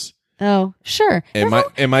penis. Oh, sure. And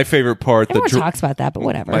my favorite part. Everyone talks about that, but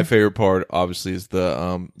whatever. My favorite part, obviously, is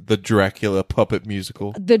the Dracula puppet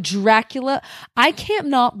musical. The Dracula. I can't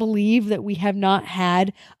not believe that we have not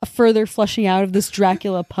had a further fleshing out of this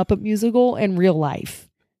Dracula puppet musical in real life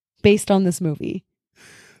based on this movie.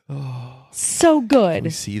 Oh. So good. Can we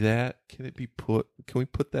see that? Can we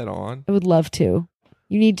put that on? I would love to.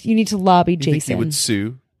 You need to lobby Jason. Think he would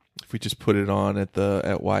sue if we just put it on at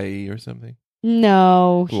YE or something?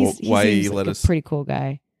 No, he seems like a pretty cool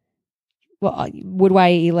guy. Well, would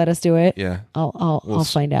YE let us do it? Yeah, I'll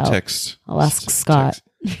find out. I'll ask Scott.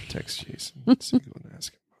 Text Jason. So go and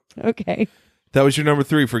ask him. Okay. That was your number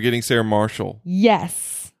 3, Forgetting Sarah Marshall.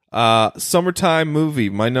 Yes. Summertime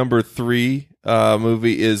movie. My number 3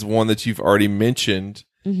 movie is one that you've already mentioned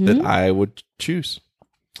that I would choose.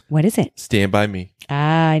 What is it? Stand By Me.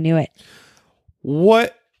 I knew it.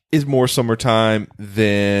 What is more summertime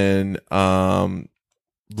than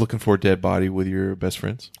looking for a dead body with your best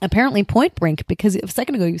friends? Apparently Point Break, because a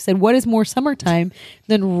second ago you said, what is more summertime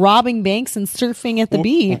than robbing banks and surfing at the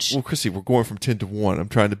beach? Well, Chrissy, we're going from 10 to 1. I'm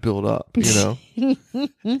trying to build up, you know?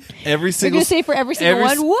 Every single... You're going to say for every single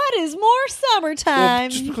one, what is more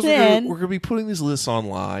summertime than... We're going to be putting these lists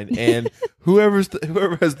online, and whoever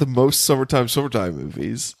has the most summertime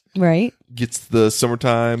movies right gets the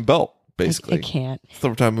summertime belt. Basically, I can't.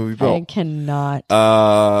 Summertime movie belt. I cannot.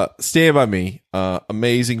 Stand By Me.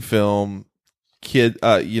 Amazing film.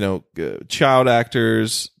 Child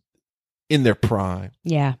actors in their prime.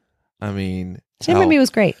 Yeah. I mean, Stand By Me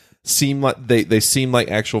was great. Seem like they seem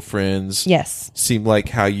like actual friends. Yes. Seem like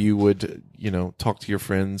how you would, talk to your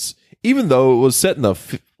friends, even though it was set in the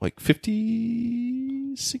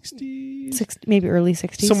 50, 60, maybe early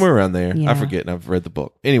 60s. Somewhere around there. Yeah. I forget, and I've read the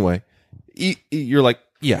book. Anyway, you're like,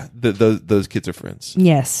 yeah, those kids are friends.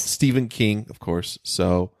 Yes. Stephen King, of course.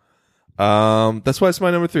 So that's why it's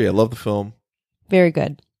my number 3. I love the film. Very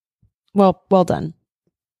good. Well done.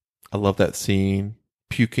 I love that scene.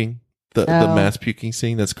 Puking. The mass puking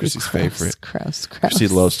scene. That's Chrissy's favorite. Gross. Chrissy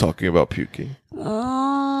loves talking about puking.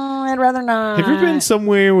 Oh, I'd rather not. Have you ever been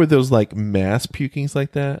somewhere where there's like mass pukings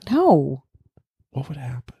like that? No. What would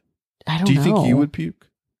happen? I don't know. Do you think you would puke?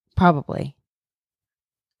 Probably.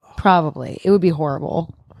 It would be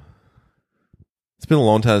horrible. It's been a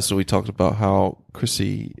long time since we talked about how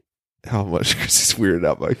much Chrissy's weirded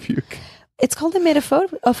out by puke. It's called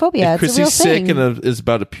emetophobia. It's a real Chrissy's sick thing. and is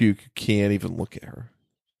about to puke, you can't even look at her.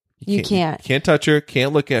 You can't. Can't touch her.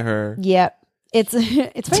 Can't look at her. Yep. It's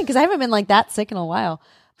funny because I haven't been like that sick in a while,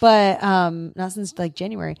 but not since like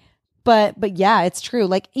January. But yeah, it's true.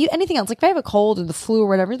 Like anything else, like if I have a cold or the flu or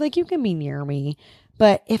whatever, like you can be near me.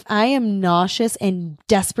 But if I am nauseous and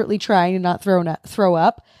desperately trying to not throw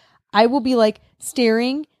up, I will be like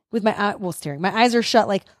staring with my my eyes are shut,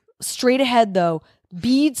 like straight ahead though,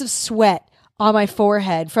 beads of sweat on my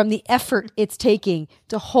forehead from the effort it's taking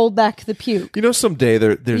to hold back the puke. Someday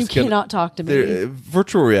there's cannot talk to me.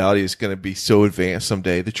 Virtual reality is going to be so advanced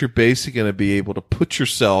someday that you're basically going to be able to put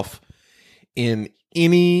yourself in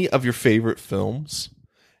any of your favorite films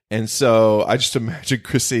And so I just imagine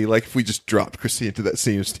Chrissy, like if we just dropped Chrissy into that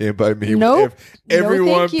scene of Stand By Me. Nope.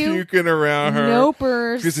 Everyone thank you. puking around her.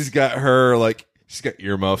 Nopers. Chrissy's got her, like, she's got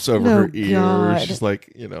earmuffs over her ears. God. She's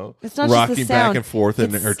like, it's not rocking just the back sound. and forth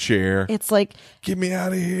in her chair. It's like, get me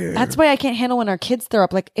out of here. that's why I can't handle when our kids throw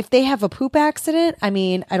up. Like if they have a poop accident, I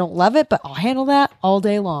mean, I don't love it, but I'll handle that all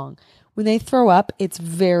day long. When they throw up, it's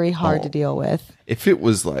very hard to deal with. If it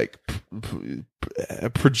was like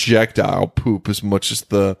projectile poop as much as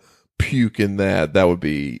the puke in that would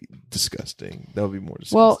be disgusting. That would be more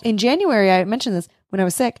disgusting. Well, in January, I mentioned this when I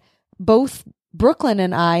was sick, both Brooklyn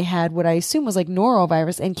and I had what I assume was like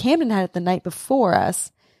norovirus, and Camden had it the night before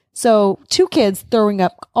us. So 2 kids throwing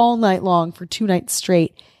up all night long for 2 nights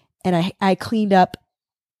straight. And I cleaned up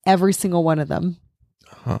every single one of them.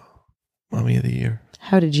 Huh. Mommy of the year.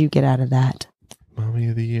 How did you get out of that? Mommy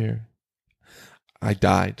of the year. I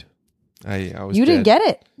died. I was You didn't dead. get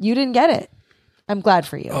it. You didn't get it. I'm glad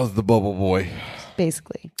for you. Oh, the bubble boy.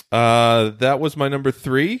 Basically. That was my number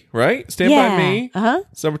 3, right? Stand By Me. Uh-huh.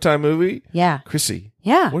 Summertime movie. Yeah. Chrissy.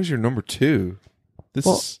 Yeah. What is your number 2?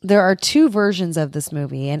 There are 2 versions of this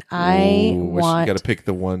movie, and I want you got to pick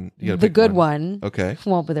the one. You gotta the pick good one. Okay.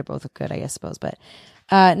 Well, but they're both good, I suppose. But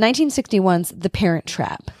 1961's The Parent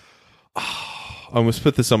Trap. I almost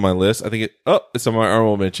put this on my list. I think it's on my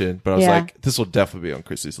honorable mention, but I was like, this will definitely be on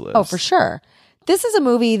Chrissy's list. Oh, for sure. This is a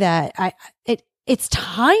movie that it's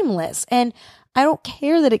timeless, and I don't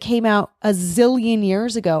care that it came out a zillion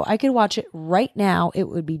years ago. I could watch it right now. It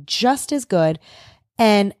would be just as good.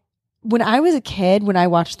 And when I was a kid, when I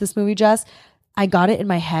watched this movie, Jess, I got it in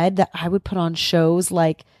my head that I would put on shows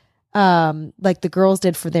like the girls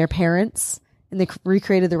did for their parents, and they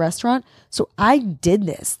recreated the restaurant. So I did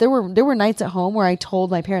this. There were nights at home where I told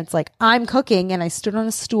my parents, like, I'm cooking, and I stood on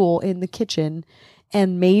a stool in the kitchen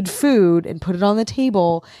and made food and put it on the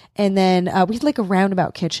table. And then we had like a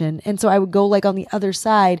roundabout kitchen. And so I would go like on the other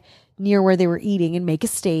side near where they were eating and make a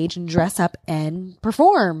stage and dress up and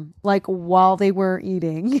perform like while they were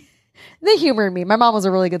eating. They humored me. My mom was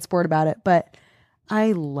a really good sport about it, but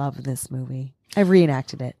I love this movie. I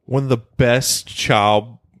reenacted it. One of the best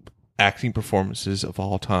child acting performances of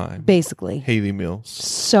all time. Basically. Hayley Mills.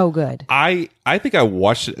 So good. I think I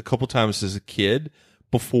watched it a couple times as a kid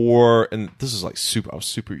before, and this is like I was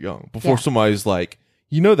super young, before somebody was like,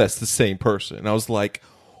 that's the same person. And I was like,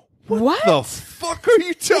 what the fuck are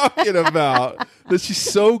you talking about? That she's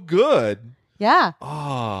so good. Yeah.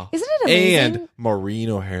 Ah. Isn't it amazing? And Maureen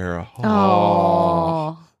O'Hara.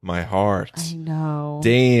 Oh. My heart. I know.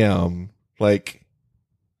 Damn. Like,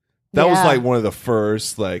 that was like one of the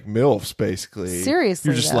first like MILFs, basically. Seriously,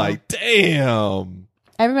 you're just though. like, damn.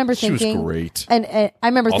 I remember thinking she was great. And I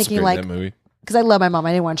remember Also thinking great in like, that movie. because I love my mom,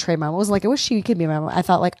 I didn't want to trade my mom. I was like, I wish she could be my mom. I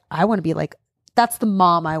thought like, I want to be like, that's the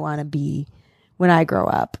mom I want to be when I grow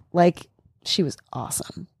up. Like, she was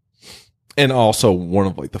awesome. And also one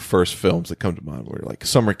of like the first films that come to mind where you're like,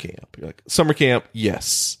 summer camp. You're like, summer camp,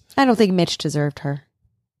 yes. I don't think Mitch deserved her.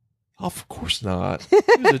 Oh, of course not. He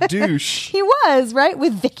was a douche. He was, right?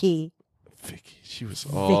 With Vicky. Vicky, she was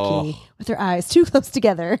Vicky with her eyes too close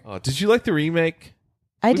together. Oh, did you like the remake?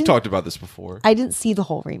 We've talked about this before. I didn't see the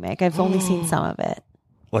whole remake. I've only seen some of it.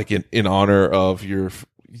 Like in honor of your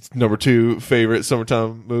number 2 favorite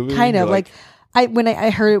summertime movie? Kind of like when I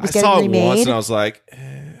heard it was getting remade. I saw it once and I was like,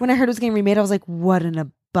 when I heard it was getting remade, I was like, what an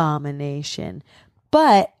abomination.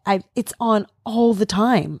 But it's on all the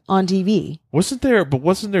time on TV. Wasn't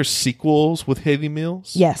there sequels with Hayley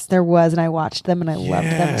Mills? Yes, there was, and I watched them and I loved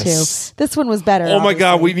them too. This one was better. Oh my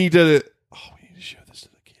God, we need to show this to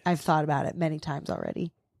the kids. I've thought about it many times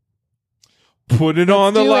already. Put it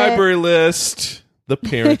on the library list. The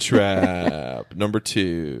Parent Trap, number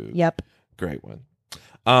 2. Yep. Great one.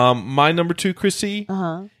 My number 2, Chrissy,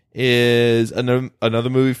 is another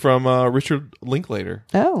movie from Richard Linklater.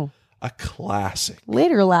 Oh. A classic.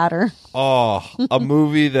 Later ladder. Oh, a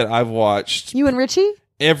movie that I've watched. You and Richie?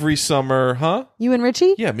 Every summer, huh? You and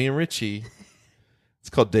Richie? Yeah, me and Richie. It's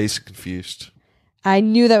called Dazed and Confused. I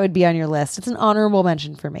knew that would be on your list. It's an honorable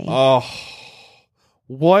mention for me. Oh,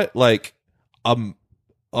 what like a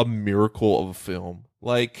miracle of a film.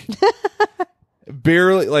 Like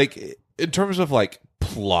barely like in terms of like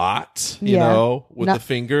plot, you know, with the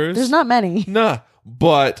fingers. There's not many. Nah,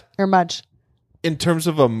 but or much. In terms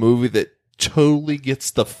of a movie that totally gets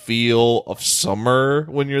the feel of summer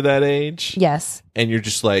when you're that age. Yes. And you're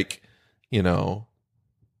just like,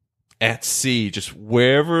 at sea, just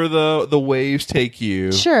wherever the waves take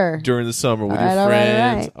you. Sure. During the summer with your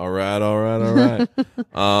friends. All right.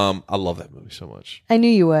 I love that movie so much. I knew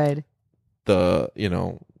you would. The,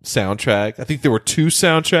 soundtrack. I think there were 2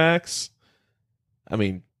 soundtracks. I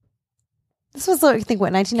mean, This was, I think,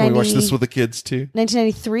 what, 1990? Can we watch this with the kids too?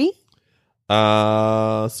 1993?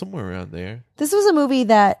 Somewhere around there. This was a movie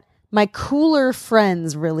that my cooler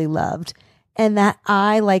friends really loved, and that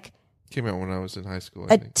I came out when I was in high school.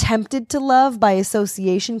 I think. Attempted to love by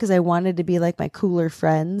association because I wanted to be like my cooler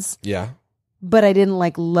friends. Yeah. But I didn't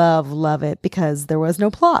love it because there was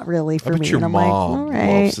no plot really for I bet me. your and I'm mom all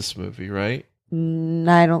right. loves this movie, right?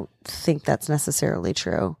 I don't think that's necessarily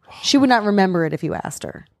true. She would not remember it if you asked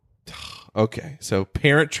her. Okay, so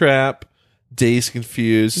Parent Trap, Dazed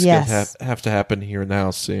Confused, is yes, gonna have to happen here in the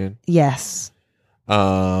house soon. Yes.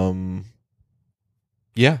 Yeah.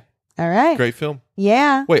 All right. Great film.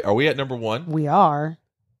 Yeah. Wait, are we at number 1? We are.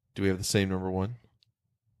 Do we have the same number 1?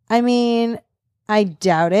 I mean, I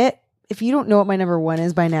doubt it. If you don't know what my number 1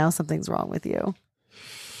 is by now, something's wrong with you.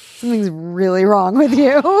 Something's really wrong with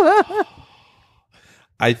you.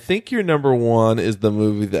 I think your number 1 is the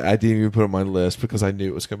movie that I didn't even put on my list because I knew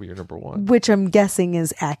it was going to be your number 1. Which I'm guessing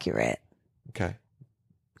is accurate. Okay.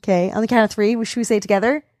 Okay. On the count of 3, should we say it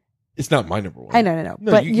together? It's not my number 1. I know. No,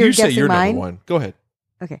 but you're you say guessing your mine? number 1. Go ahead.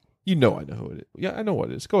 Okay. You know I know who it is. Yeah, I know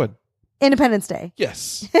what it is. Go ahead. Independence Day.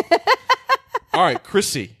 Yes. All right,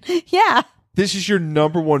 Chrissy. Yeah. This is your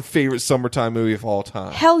number 1 favorite summertime movie of all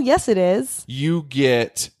time. Hell yes, it is. You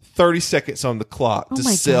get 30 seconds on the clock to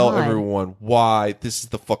sell everyone why this is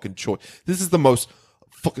the fucking choice. This is the most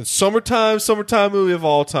fucking summertime movie of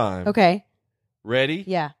all time. Okay. Ready?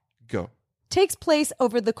 Yeah. Go. Takes place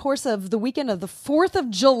over the course of the weekend of the 4th of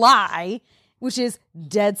July, which is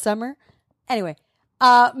dead summer. Anyway,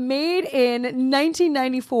 made in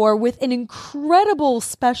 1994 with an incredible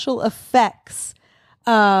special effects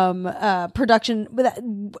production that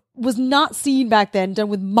was not seen back then, done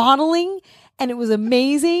with modeling, and it was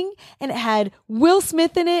amazing, and it had Will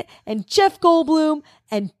Smith in it, and Jeff Goldblum,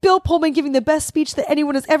 and Bill Pullman giving the best speech that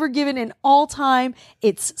anyone has ever given in all time.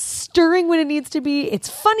 It's stirring when it needs to be. It's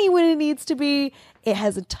funny when it needs to be. It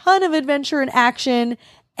has a ton of adventure and action,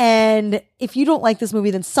 and if you don't like this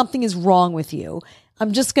movie, then something is wrong with you.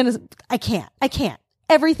 I can't.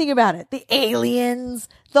 Everything about it. The aliens,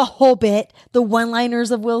 the whole bit, the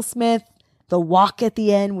one-liners of Will Smith, the walk at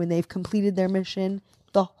the end when they've completed their mission.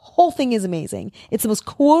 The whole thing is amazing. It's the most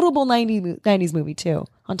quotable 90s movie, too,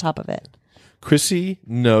 on top of it. Chrissy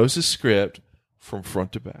knows the script from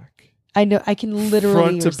front to back. I know. I can literally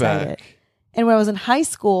front to recite back. it. And when I was in high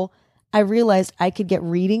school, I realized I could get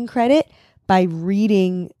reading credit by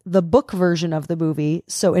reading the book version of the movie.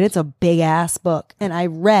 And it's a big-ass book. And I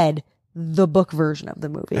read the book version of the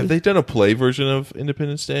movie. Have they done a play version of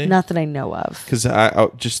Independence Day? Not that I know of. Because I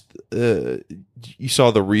just you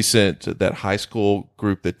saw that high school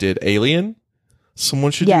group that did Alien.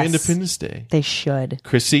 Someone should do Independence Day. They should.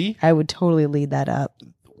 Chrissy, I would totally lead that up.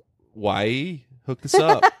 Why hook this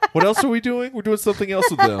up? What else are we doing? We're doing something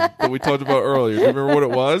else with them that we talked about earlier. Do you remember what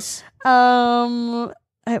it was?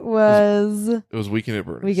 It was Weekend at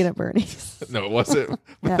Bernie's. Weekend at Bernie's. No, it wasn't.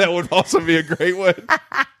 But that would also be a great one.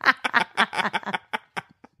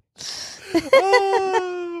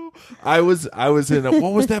 Oh, I was in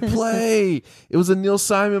what was that play? It was a Neil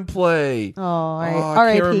Simon play.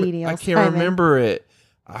 R.I.P. Neil I can't remember it.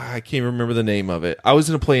 I can't remember the name of it. I was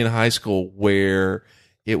in a play in high school where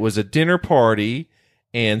it was a dinner party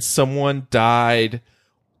and someone died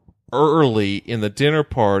early in the dinner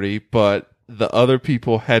party, but the other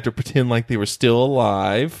people had to pretend like they were still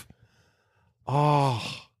alive. Oh,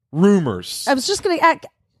 Rumors. I was just going to act.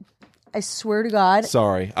 I swear to God.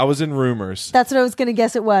 Sorry, I was in Rumors. That's what I was going to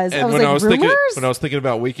guess it was. And I was like, Rumors? When I was thinking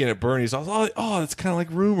about Weekend at Bernie's, I was like, oh, it's kind of like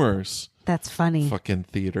Rumors. That's funny. Fucking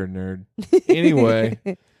theater nerd. Anyway,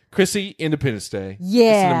 Chrissy, Independence Day.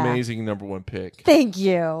 Yeah. It's an amazing number 1 pick. Thank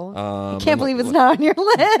you. I can't believe it's not on your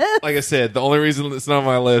list. Like I said, the only reason it's not on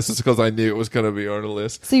my list is because I knew it was going to be on the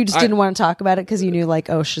list. So you just didn't want to talk about it because you knew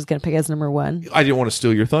she's going to pick it as number 1? I didn't want to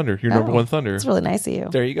steal your thunder, your number 1 thunder. It's really nice of you.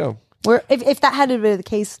 There you go. If that had to be the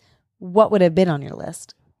case, what would have been on your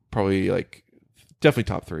list? Probably definitely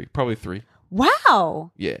top 3. Probably 3.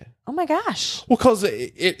 Wow. Yeah. Oh my gosh. Well, because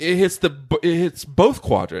it hits both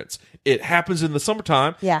quadrants. It happens in the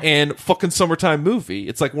summertime, and fucking summertime movie.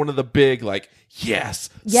 It's like one of the big yes,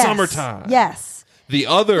 summertime. Yes. The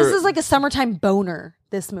other, this is like a summertime boner.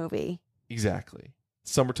 This movie. Exactly.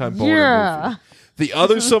 Summertime boner movie. The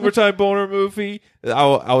other summertime boner movie,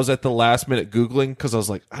 I was at the last minute Googling because I was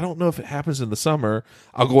like, I don't know if it happens in the summer.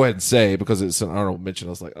 I'll go ahead and say because it's an honorable mention.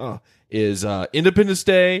 I was like, is Independence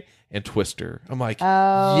Day and Twister. I'm like,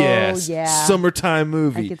 yes, summertime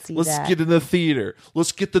movie. I could see Let's get in the theater.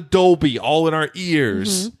 Let's get the Dolby all in our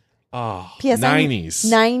ears. Mm-hmm. Oh, PS 90s.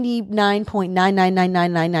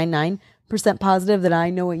 99.9999999 positive that I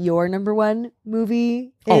know what your number one movie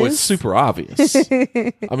is. Oh, it's super obvious.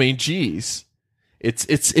 I mean, geez.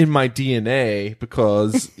 It's in my DNA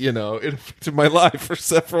because, it affected my life for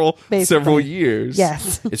several years.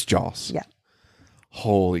 Yes. It's Jaws. Yeah.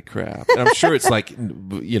 Holy crap. And I'm sure it's like,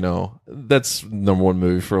 that's number one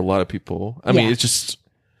movie for a lot of people. I mean, it's just...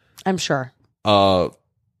 I'm sure.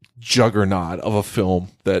 Juggernaut of a film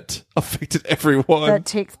that affected everyone. That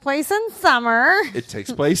takes place in summer. It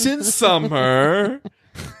takes place in summer.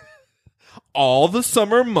 All the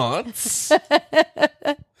summer months.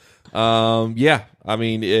 Yeah. I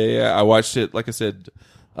mean, I watched it, like I said,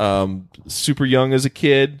 super young as a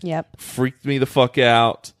kid. Yep. Freaked me the fuck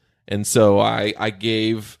out. And so I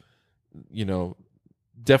gave,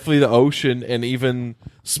 definitely the ocean and even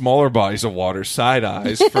smaller bodies of water side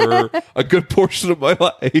eyes for a good portion of my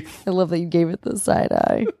life. I love that you gave it the side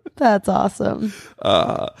eye. That's awesome.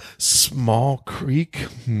 Small creek.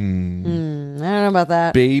 I don't know about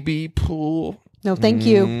that. Baby pool. No, thank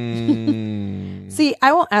you. See,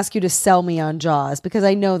 I won't ask you to sell me on Jaws because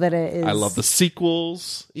I know that it is. I love the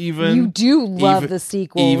sequels. Even you do love the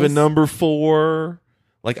sequels. Even number 4.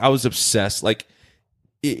 Like I was obsessed. Like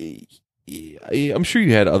I'm sure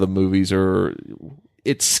you had other movies or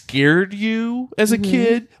it scared you as a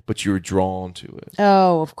kid, but you were drawn to it.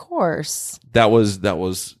 Oh, of course. That was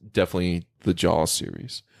definitely the Jaws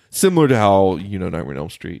series. Similar to how, Nightmare on Elm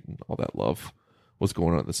Street and all that love was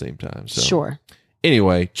going on at the same time. So sure.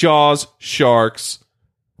 Anyway, Jaws, sharks,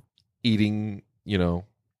 eating,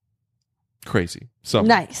 crazy. So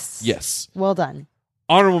nice. Yes. Well done.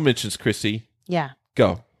 Honorable mentions, Chrissy. Yeah.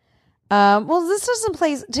 Go. Well, this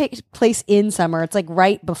doesn't take place in summer. It's like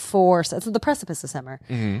right before. So it's the precipice of summer.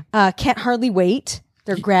 Mm-hmm. Can't Hardly Wait.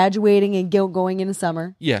 They're graduating and going into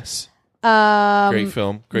summer. Yes. Great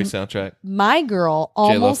film. Great soundtrack. My Girl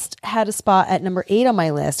almost had a spot at number 8 on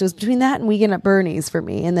my list. It was between that and Weekend at Bernie's for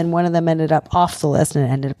me. And then one of them ended up off the list and it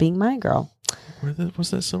ended up being My Girl.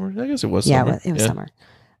 Was that summer? I guess it was yeah, summer. It was summer.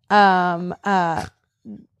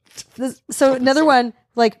 So another one,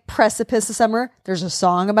 like Precipice of Summer, there's a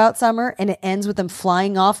song about summer and it ends with them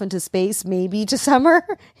flying off into space, maybe to summer,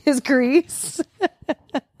 is Grease.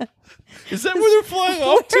 Is that where they're flying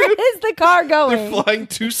off to? Where is the car going? They're flying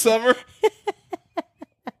to summer?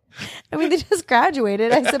 I mean, they just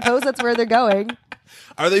graduated. I suppose that's where they're going.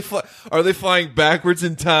 Are they flying backwards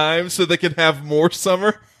in time so they can have more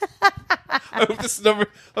summer? I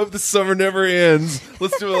hope this summer never ends.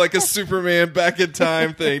 Let's do it like a Superman back in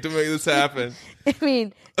time thing to make this happen. I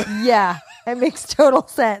mean, yeah, it makes total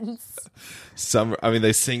sense. Summer. I mean,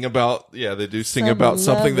 they sing about they do sing about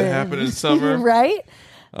something that happened in summer, right?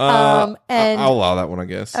 And I'll allow that one, I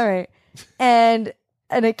guess. All right, and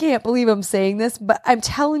I can't believe I'm saying this, but I'm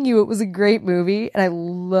telling you, it was a great movie, and I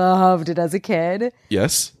loved it as a kid.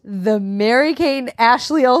 Yes, the Mary-Kate and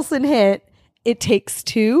Ashley Olsen hit "It Takes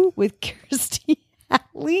Two" with Kirstie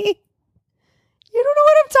Alley. You don't know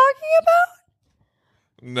what I'm talking about?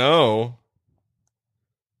 No.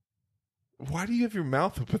 Why do you have your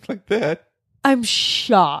mouth open like that? I'm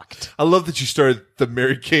shocked. I love that you started the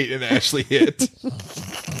Mary-Kate and Ashley hit.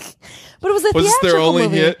 But it was a Was this their only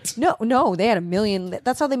movie. hit? No, they had a million.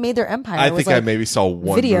 That's how they made their empire. I think I maybe saw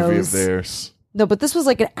one movie of theirs. No, but this was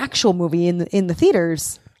like an actual movie in the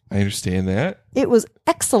theaters. I understand that. It was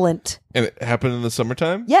excellent. And it happened in the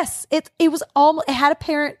summertime? Yes, it was almost. It had a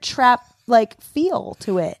Parent Trap like feel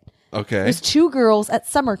to it. Okay. It was 2 girls at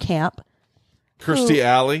summer camp. Kirstie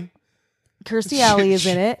Alley. Kirstie Alley is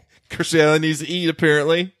in it. Kirstie Alley needs to eat,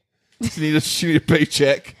 apparently. She need a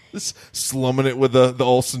paycheck. Just slumming it with the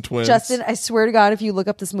Olsen twins. Justin, I swear to God, if you look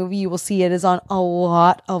up this movie, you will see it is on a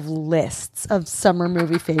lot of lists of summer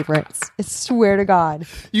movie favorites. I swear to God.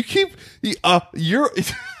 You keep you're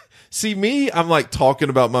see me. I'm like talking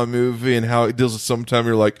about my movie and how it deals with summertime.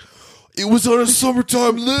 You're like, it was on a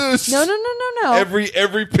summertime list. No.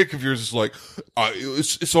 Every pick of yours is like,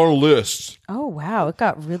 it's on a list. Oh wow, it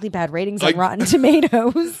got really bad ratings on Rotten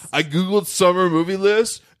Tomatoes. I googled summer movie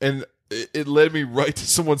list and it led me right to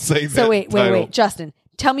someone saying that. So wait, Justin,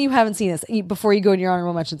 tell me you haven't seen this before you go into your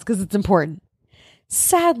honorable mentions because it's important.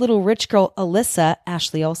 Sad little rich girl Alyssa,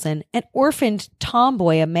 Ashley Olsen, and orphaned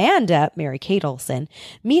tomboy Amanda, Mary-Kate Olsen,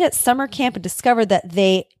 meet at summer camp and discover that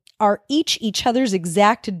they are each other's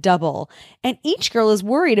exact double, and each girl is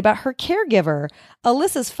worried about her caregiver.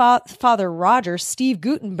 Alyssa's father, Roger, Steve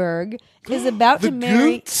Guttenberg, is about to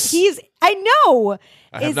marry. Goots? I know.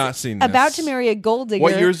 I have not seen this. About to marry a gold digger.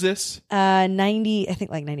 What year is this? 90, I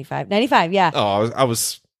think like 95. 95, yeah. Oh, I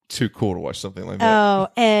was too cool to watch something like that. Oh,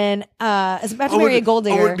 and it's about to marry a gold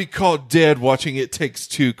digger. I wouldn't be called dead watching It Takes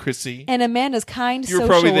Two, Chrissy. And Amanda's kind You were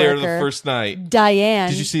social probably there worker, the first night. Diane.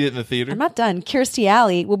 Did you see it in the theater? I'm not done. Kirstie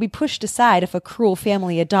Alley will be pushed aside if a cruel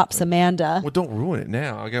family adopts Amanda. Well, don't ruin it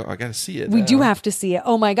now. I got to see it. We now. do have to see it.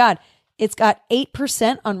 Oh my God. It's got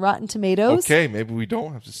 8% on Rotten Tomatoes. Okay, maybe we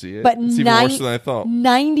don't have to see it. But it's even worse than I thought.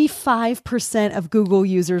 95% of Google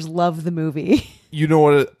users love the movie. You know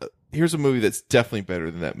what? Here's a movie that's definitely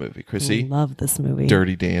better than that movie, Chrissy. I love this movie.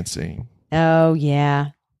 Dirty Dancing. Oh, yeah.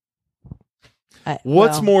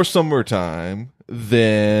 What's more summertime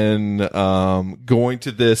than going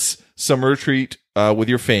to this summer retreat with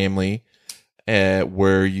your family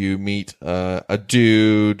where you meet a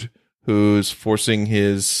dude who's forcing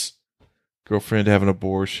his girlfriend to have an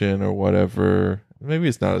abortion or whatever. Maybe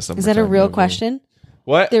it's not a summertime Is that a real movie. question?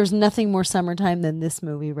 What? There's nothing more summertime than this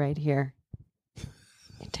movie right here.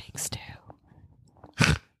 It Takes Two.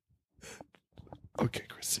 Okay,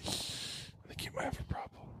 Chrissy. I think you might have a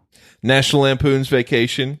problem. National Lampoon's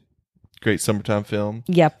Vacation. Great summertime film.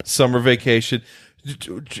 Yep. Summer Vacation.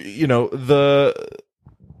 You know, the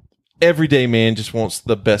everyday man just wants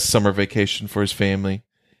the best summer vacation for his family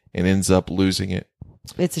and ends up losing it.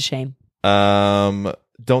 It's a shame.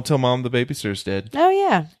 Don't tell mom the babysitter's dead. Oh,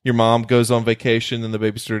 yeah. Your mom goes on vacation and the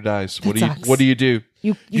babysitter dies. That sucks. What do you do?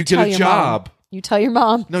 You get tell a your job. Mom. You tell your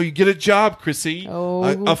mom. No, you get a job, Chrissy. Oh,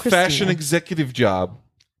 a fashion Christina. executive job.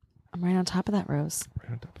 I'm right on top of that, Rose.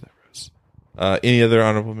 Right on top of that, Rose. Any other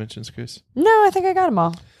honorable mentions, Chris? No, I think I got them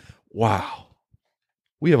all. Wow.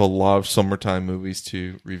 We have a lot of summertime movies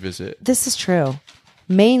to revisit. This is true.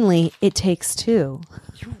 Mainly, It Takes Two.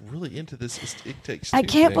 You're really into this It Takes Two I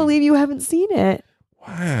can't thing. believe you haven't seen it.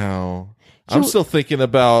 Wow. I'm still thinking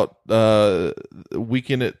about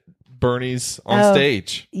Weekend at Bernie's on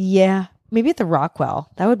stage. Yeah. Maybe at the Rockwell.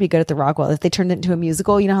 That would be good at the Rockwell. If they turned it into a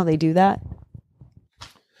musical, you know how they do that?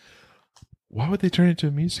 Why would they turn it into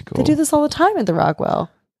a musical? They do this all the time at the Rockwell.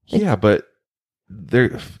 Yeah, but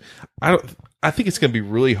I think it's going to be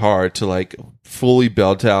really hard to like fully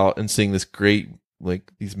belt out and sing this great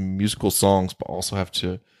like these musical songs, but also have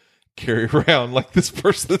to carry around like this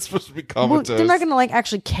person that's supposed to be comatose. Well, they're not going to like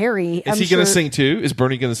actually carry. Is he going to sing too? Is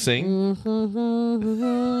Bernie going to sing?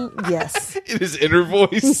 Mm-hmm. Yes. In his inner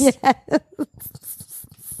voice? Yes.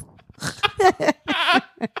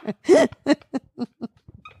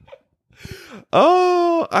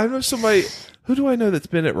 Oh, I know somebody. Who do I know that's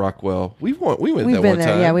been at Rockwell? We went We've that been one there.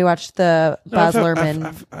 time. Yeah, we watched the Baz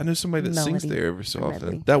Luhrmann. I know somebody that sings melody there every so often.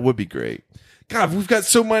 medley. That would be great. God, we've got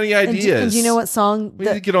so many ideas. And do you know what song? We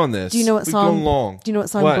need to get on this. Do you know what We've song? gone long. Do you know what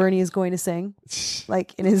song What? Bernie is going to sing?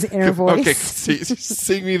 Like in his inner voice. Okay,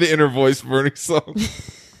 sing me the inner voice Bernie song.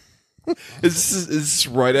 Is this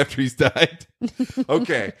right after he's died?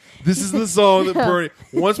 Okay, this is the song that Bernie.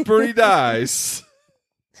 Once Bernie dies,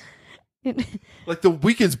 like the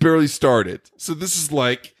weekend's barely started, so this is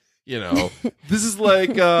like this is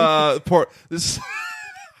like part this.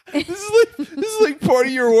 This is like part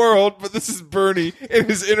of your world, but this is Bernie and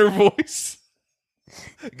his inner voice.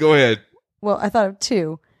 Go ahead. Well, I thought of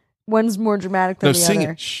two. One's more dramatic than the sing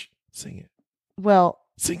other. it. Shh, sing it. Well,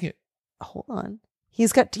 Sing it. hold on.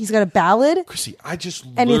 He's got a ballad. Chrissy, I just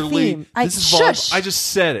And a literally. theme. This is Shush. I just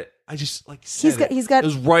said it. I just said it. He's got. It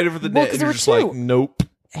was right over the Well, net, 'cause and there you're were just two. like, nope.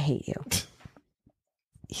 I hate you.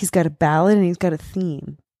 He's got a ballad and he's got a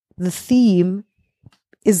theme. The theme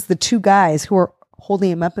is the two guys who are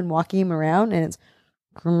holding him up and walking him around, and it's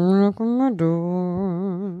come knock on my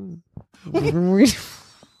door.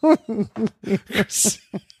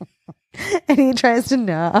 And he tries to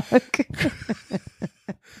knock.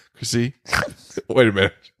 Chrissy, wait a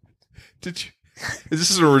minute. Did you? Is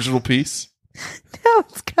this an original piece? No,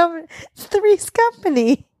 it's coming. It's Three's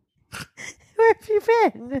Company. Where have you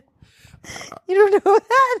been? You don't know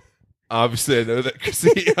that? Obviously, I know that,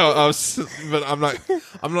 Chrissy. But I'm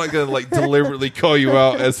not gonna like deliberately call you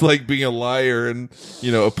out as like being a liar and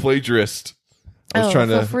a plagiarist. I was trying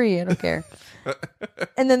feel to. free. I don't care.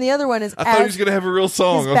 And then the other one is I thought he was gonna have a real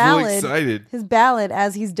song. I was really excited. His ballad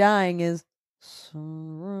as he's dying is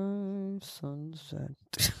Sunrise,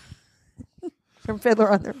 Sunset from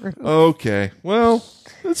Fiddler on the Roof. Okay, well,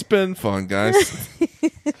 it's been fun, guys.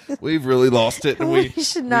 We've really lost it, and we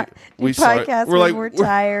should not do we podcasts when we're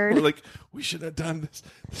tired. We're like, we should have done this.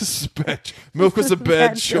 This is bad. Milk was a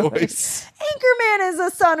bad choice. Anchorman is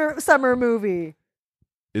a summer movie.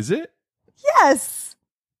 Is it? Yes.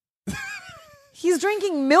 He's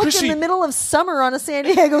drinking milk Chrissy. in the middle of summer on a San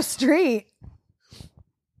Diego street.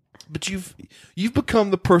 but you've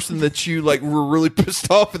become the person that you like were really pissed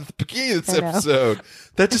off at the beginning of this episode.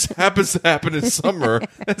 That just happens to happen in summer.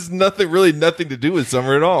 It has nothing to do with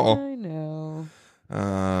summer at all. I know.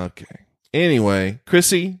 Okay. Anyway,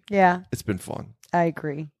 Chrissy. Yeah. It's been fun. I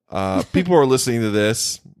agree. People are listening to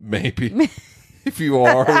this. Maybe. If you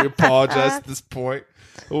are, we apologize at this point.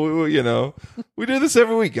 We do this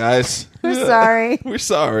every week, guys. We're sorry. We're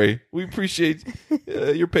sorry. We appreciate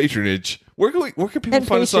your patronage. Where can people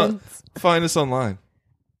find us online?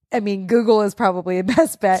 I mean, Google is probably the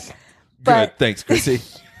best bet. But good. Thanks, Chrissy.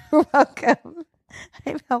 You're welcome.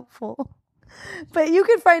 I'm helpful. But you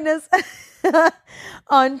can find us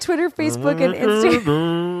on Twitter, Facebook, and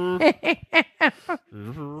Instagram.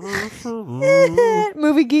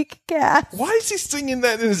 Movie Geek Cast. Why is he singing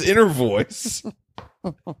that in his inner voice?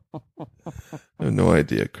 I have no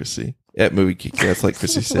idea, Chrissy. At Movie Geek Cast, like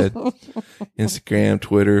Chrissy said. Instagram,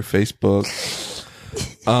 Twitter, Facebook.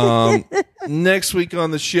 Next week on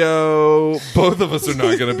the show, both of us are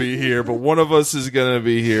not going to be here, but one of us is going to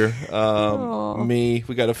be here. Me.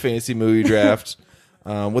 We got a fancy movie draft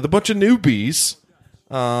with a bunch of newbies.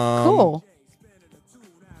 Cool.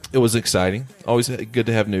 It was exciting. Always good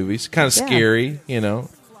to have newbies. Kind of scary, you know.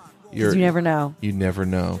 You never know. You never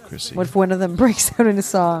know, Chrissy. What if one of them breaks out in a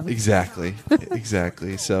song? Exactly.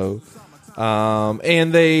 So,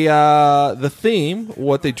 and they the theme,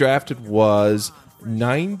 what they drafted was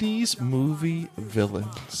 90s movie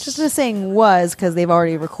villains. Just saying was because they've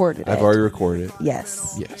already recorded it. I've already recorded it.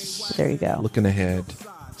 Yes. There you go. Looking ahead.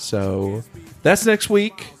 So that's next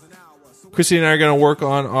week. Chrissy and I are going to work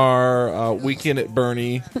on our Weekend at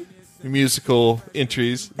Bernie musical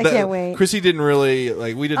entries. I can't wait. Chrissy didn't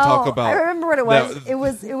really we didn't talk about. I remember what it was. It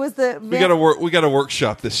was the we got to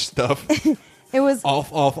workshop this stuff. It was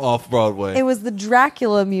off Broadway. It was the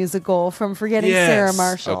Dracula musical from Forgetting Sarah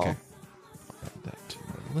Marshall. Okay. Add that to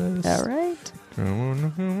my list. All right.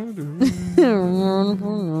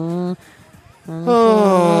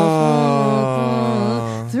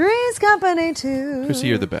 Three's Company 2. Chrissy,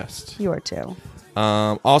 you're the best. You are too.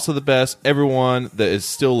 Also the best, everyone that is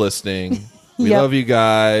still listening. We love you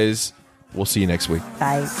guys. We'll see you next week.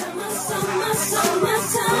 Bye.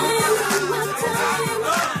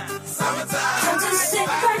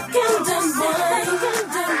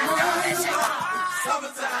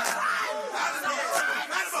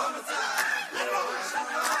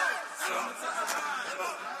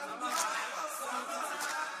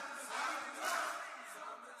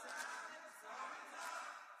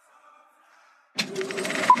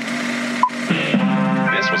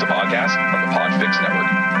 This was a podcast from the Podfix Network.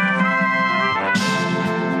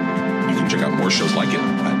 You can check out more shows like it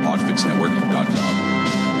at podfixnetwork.com.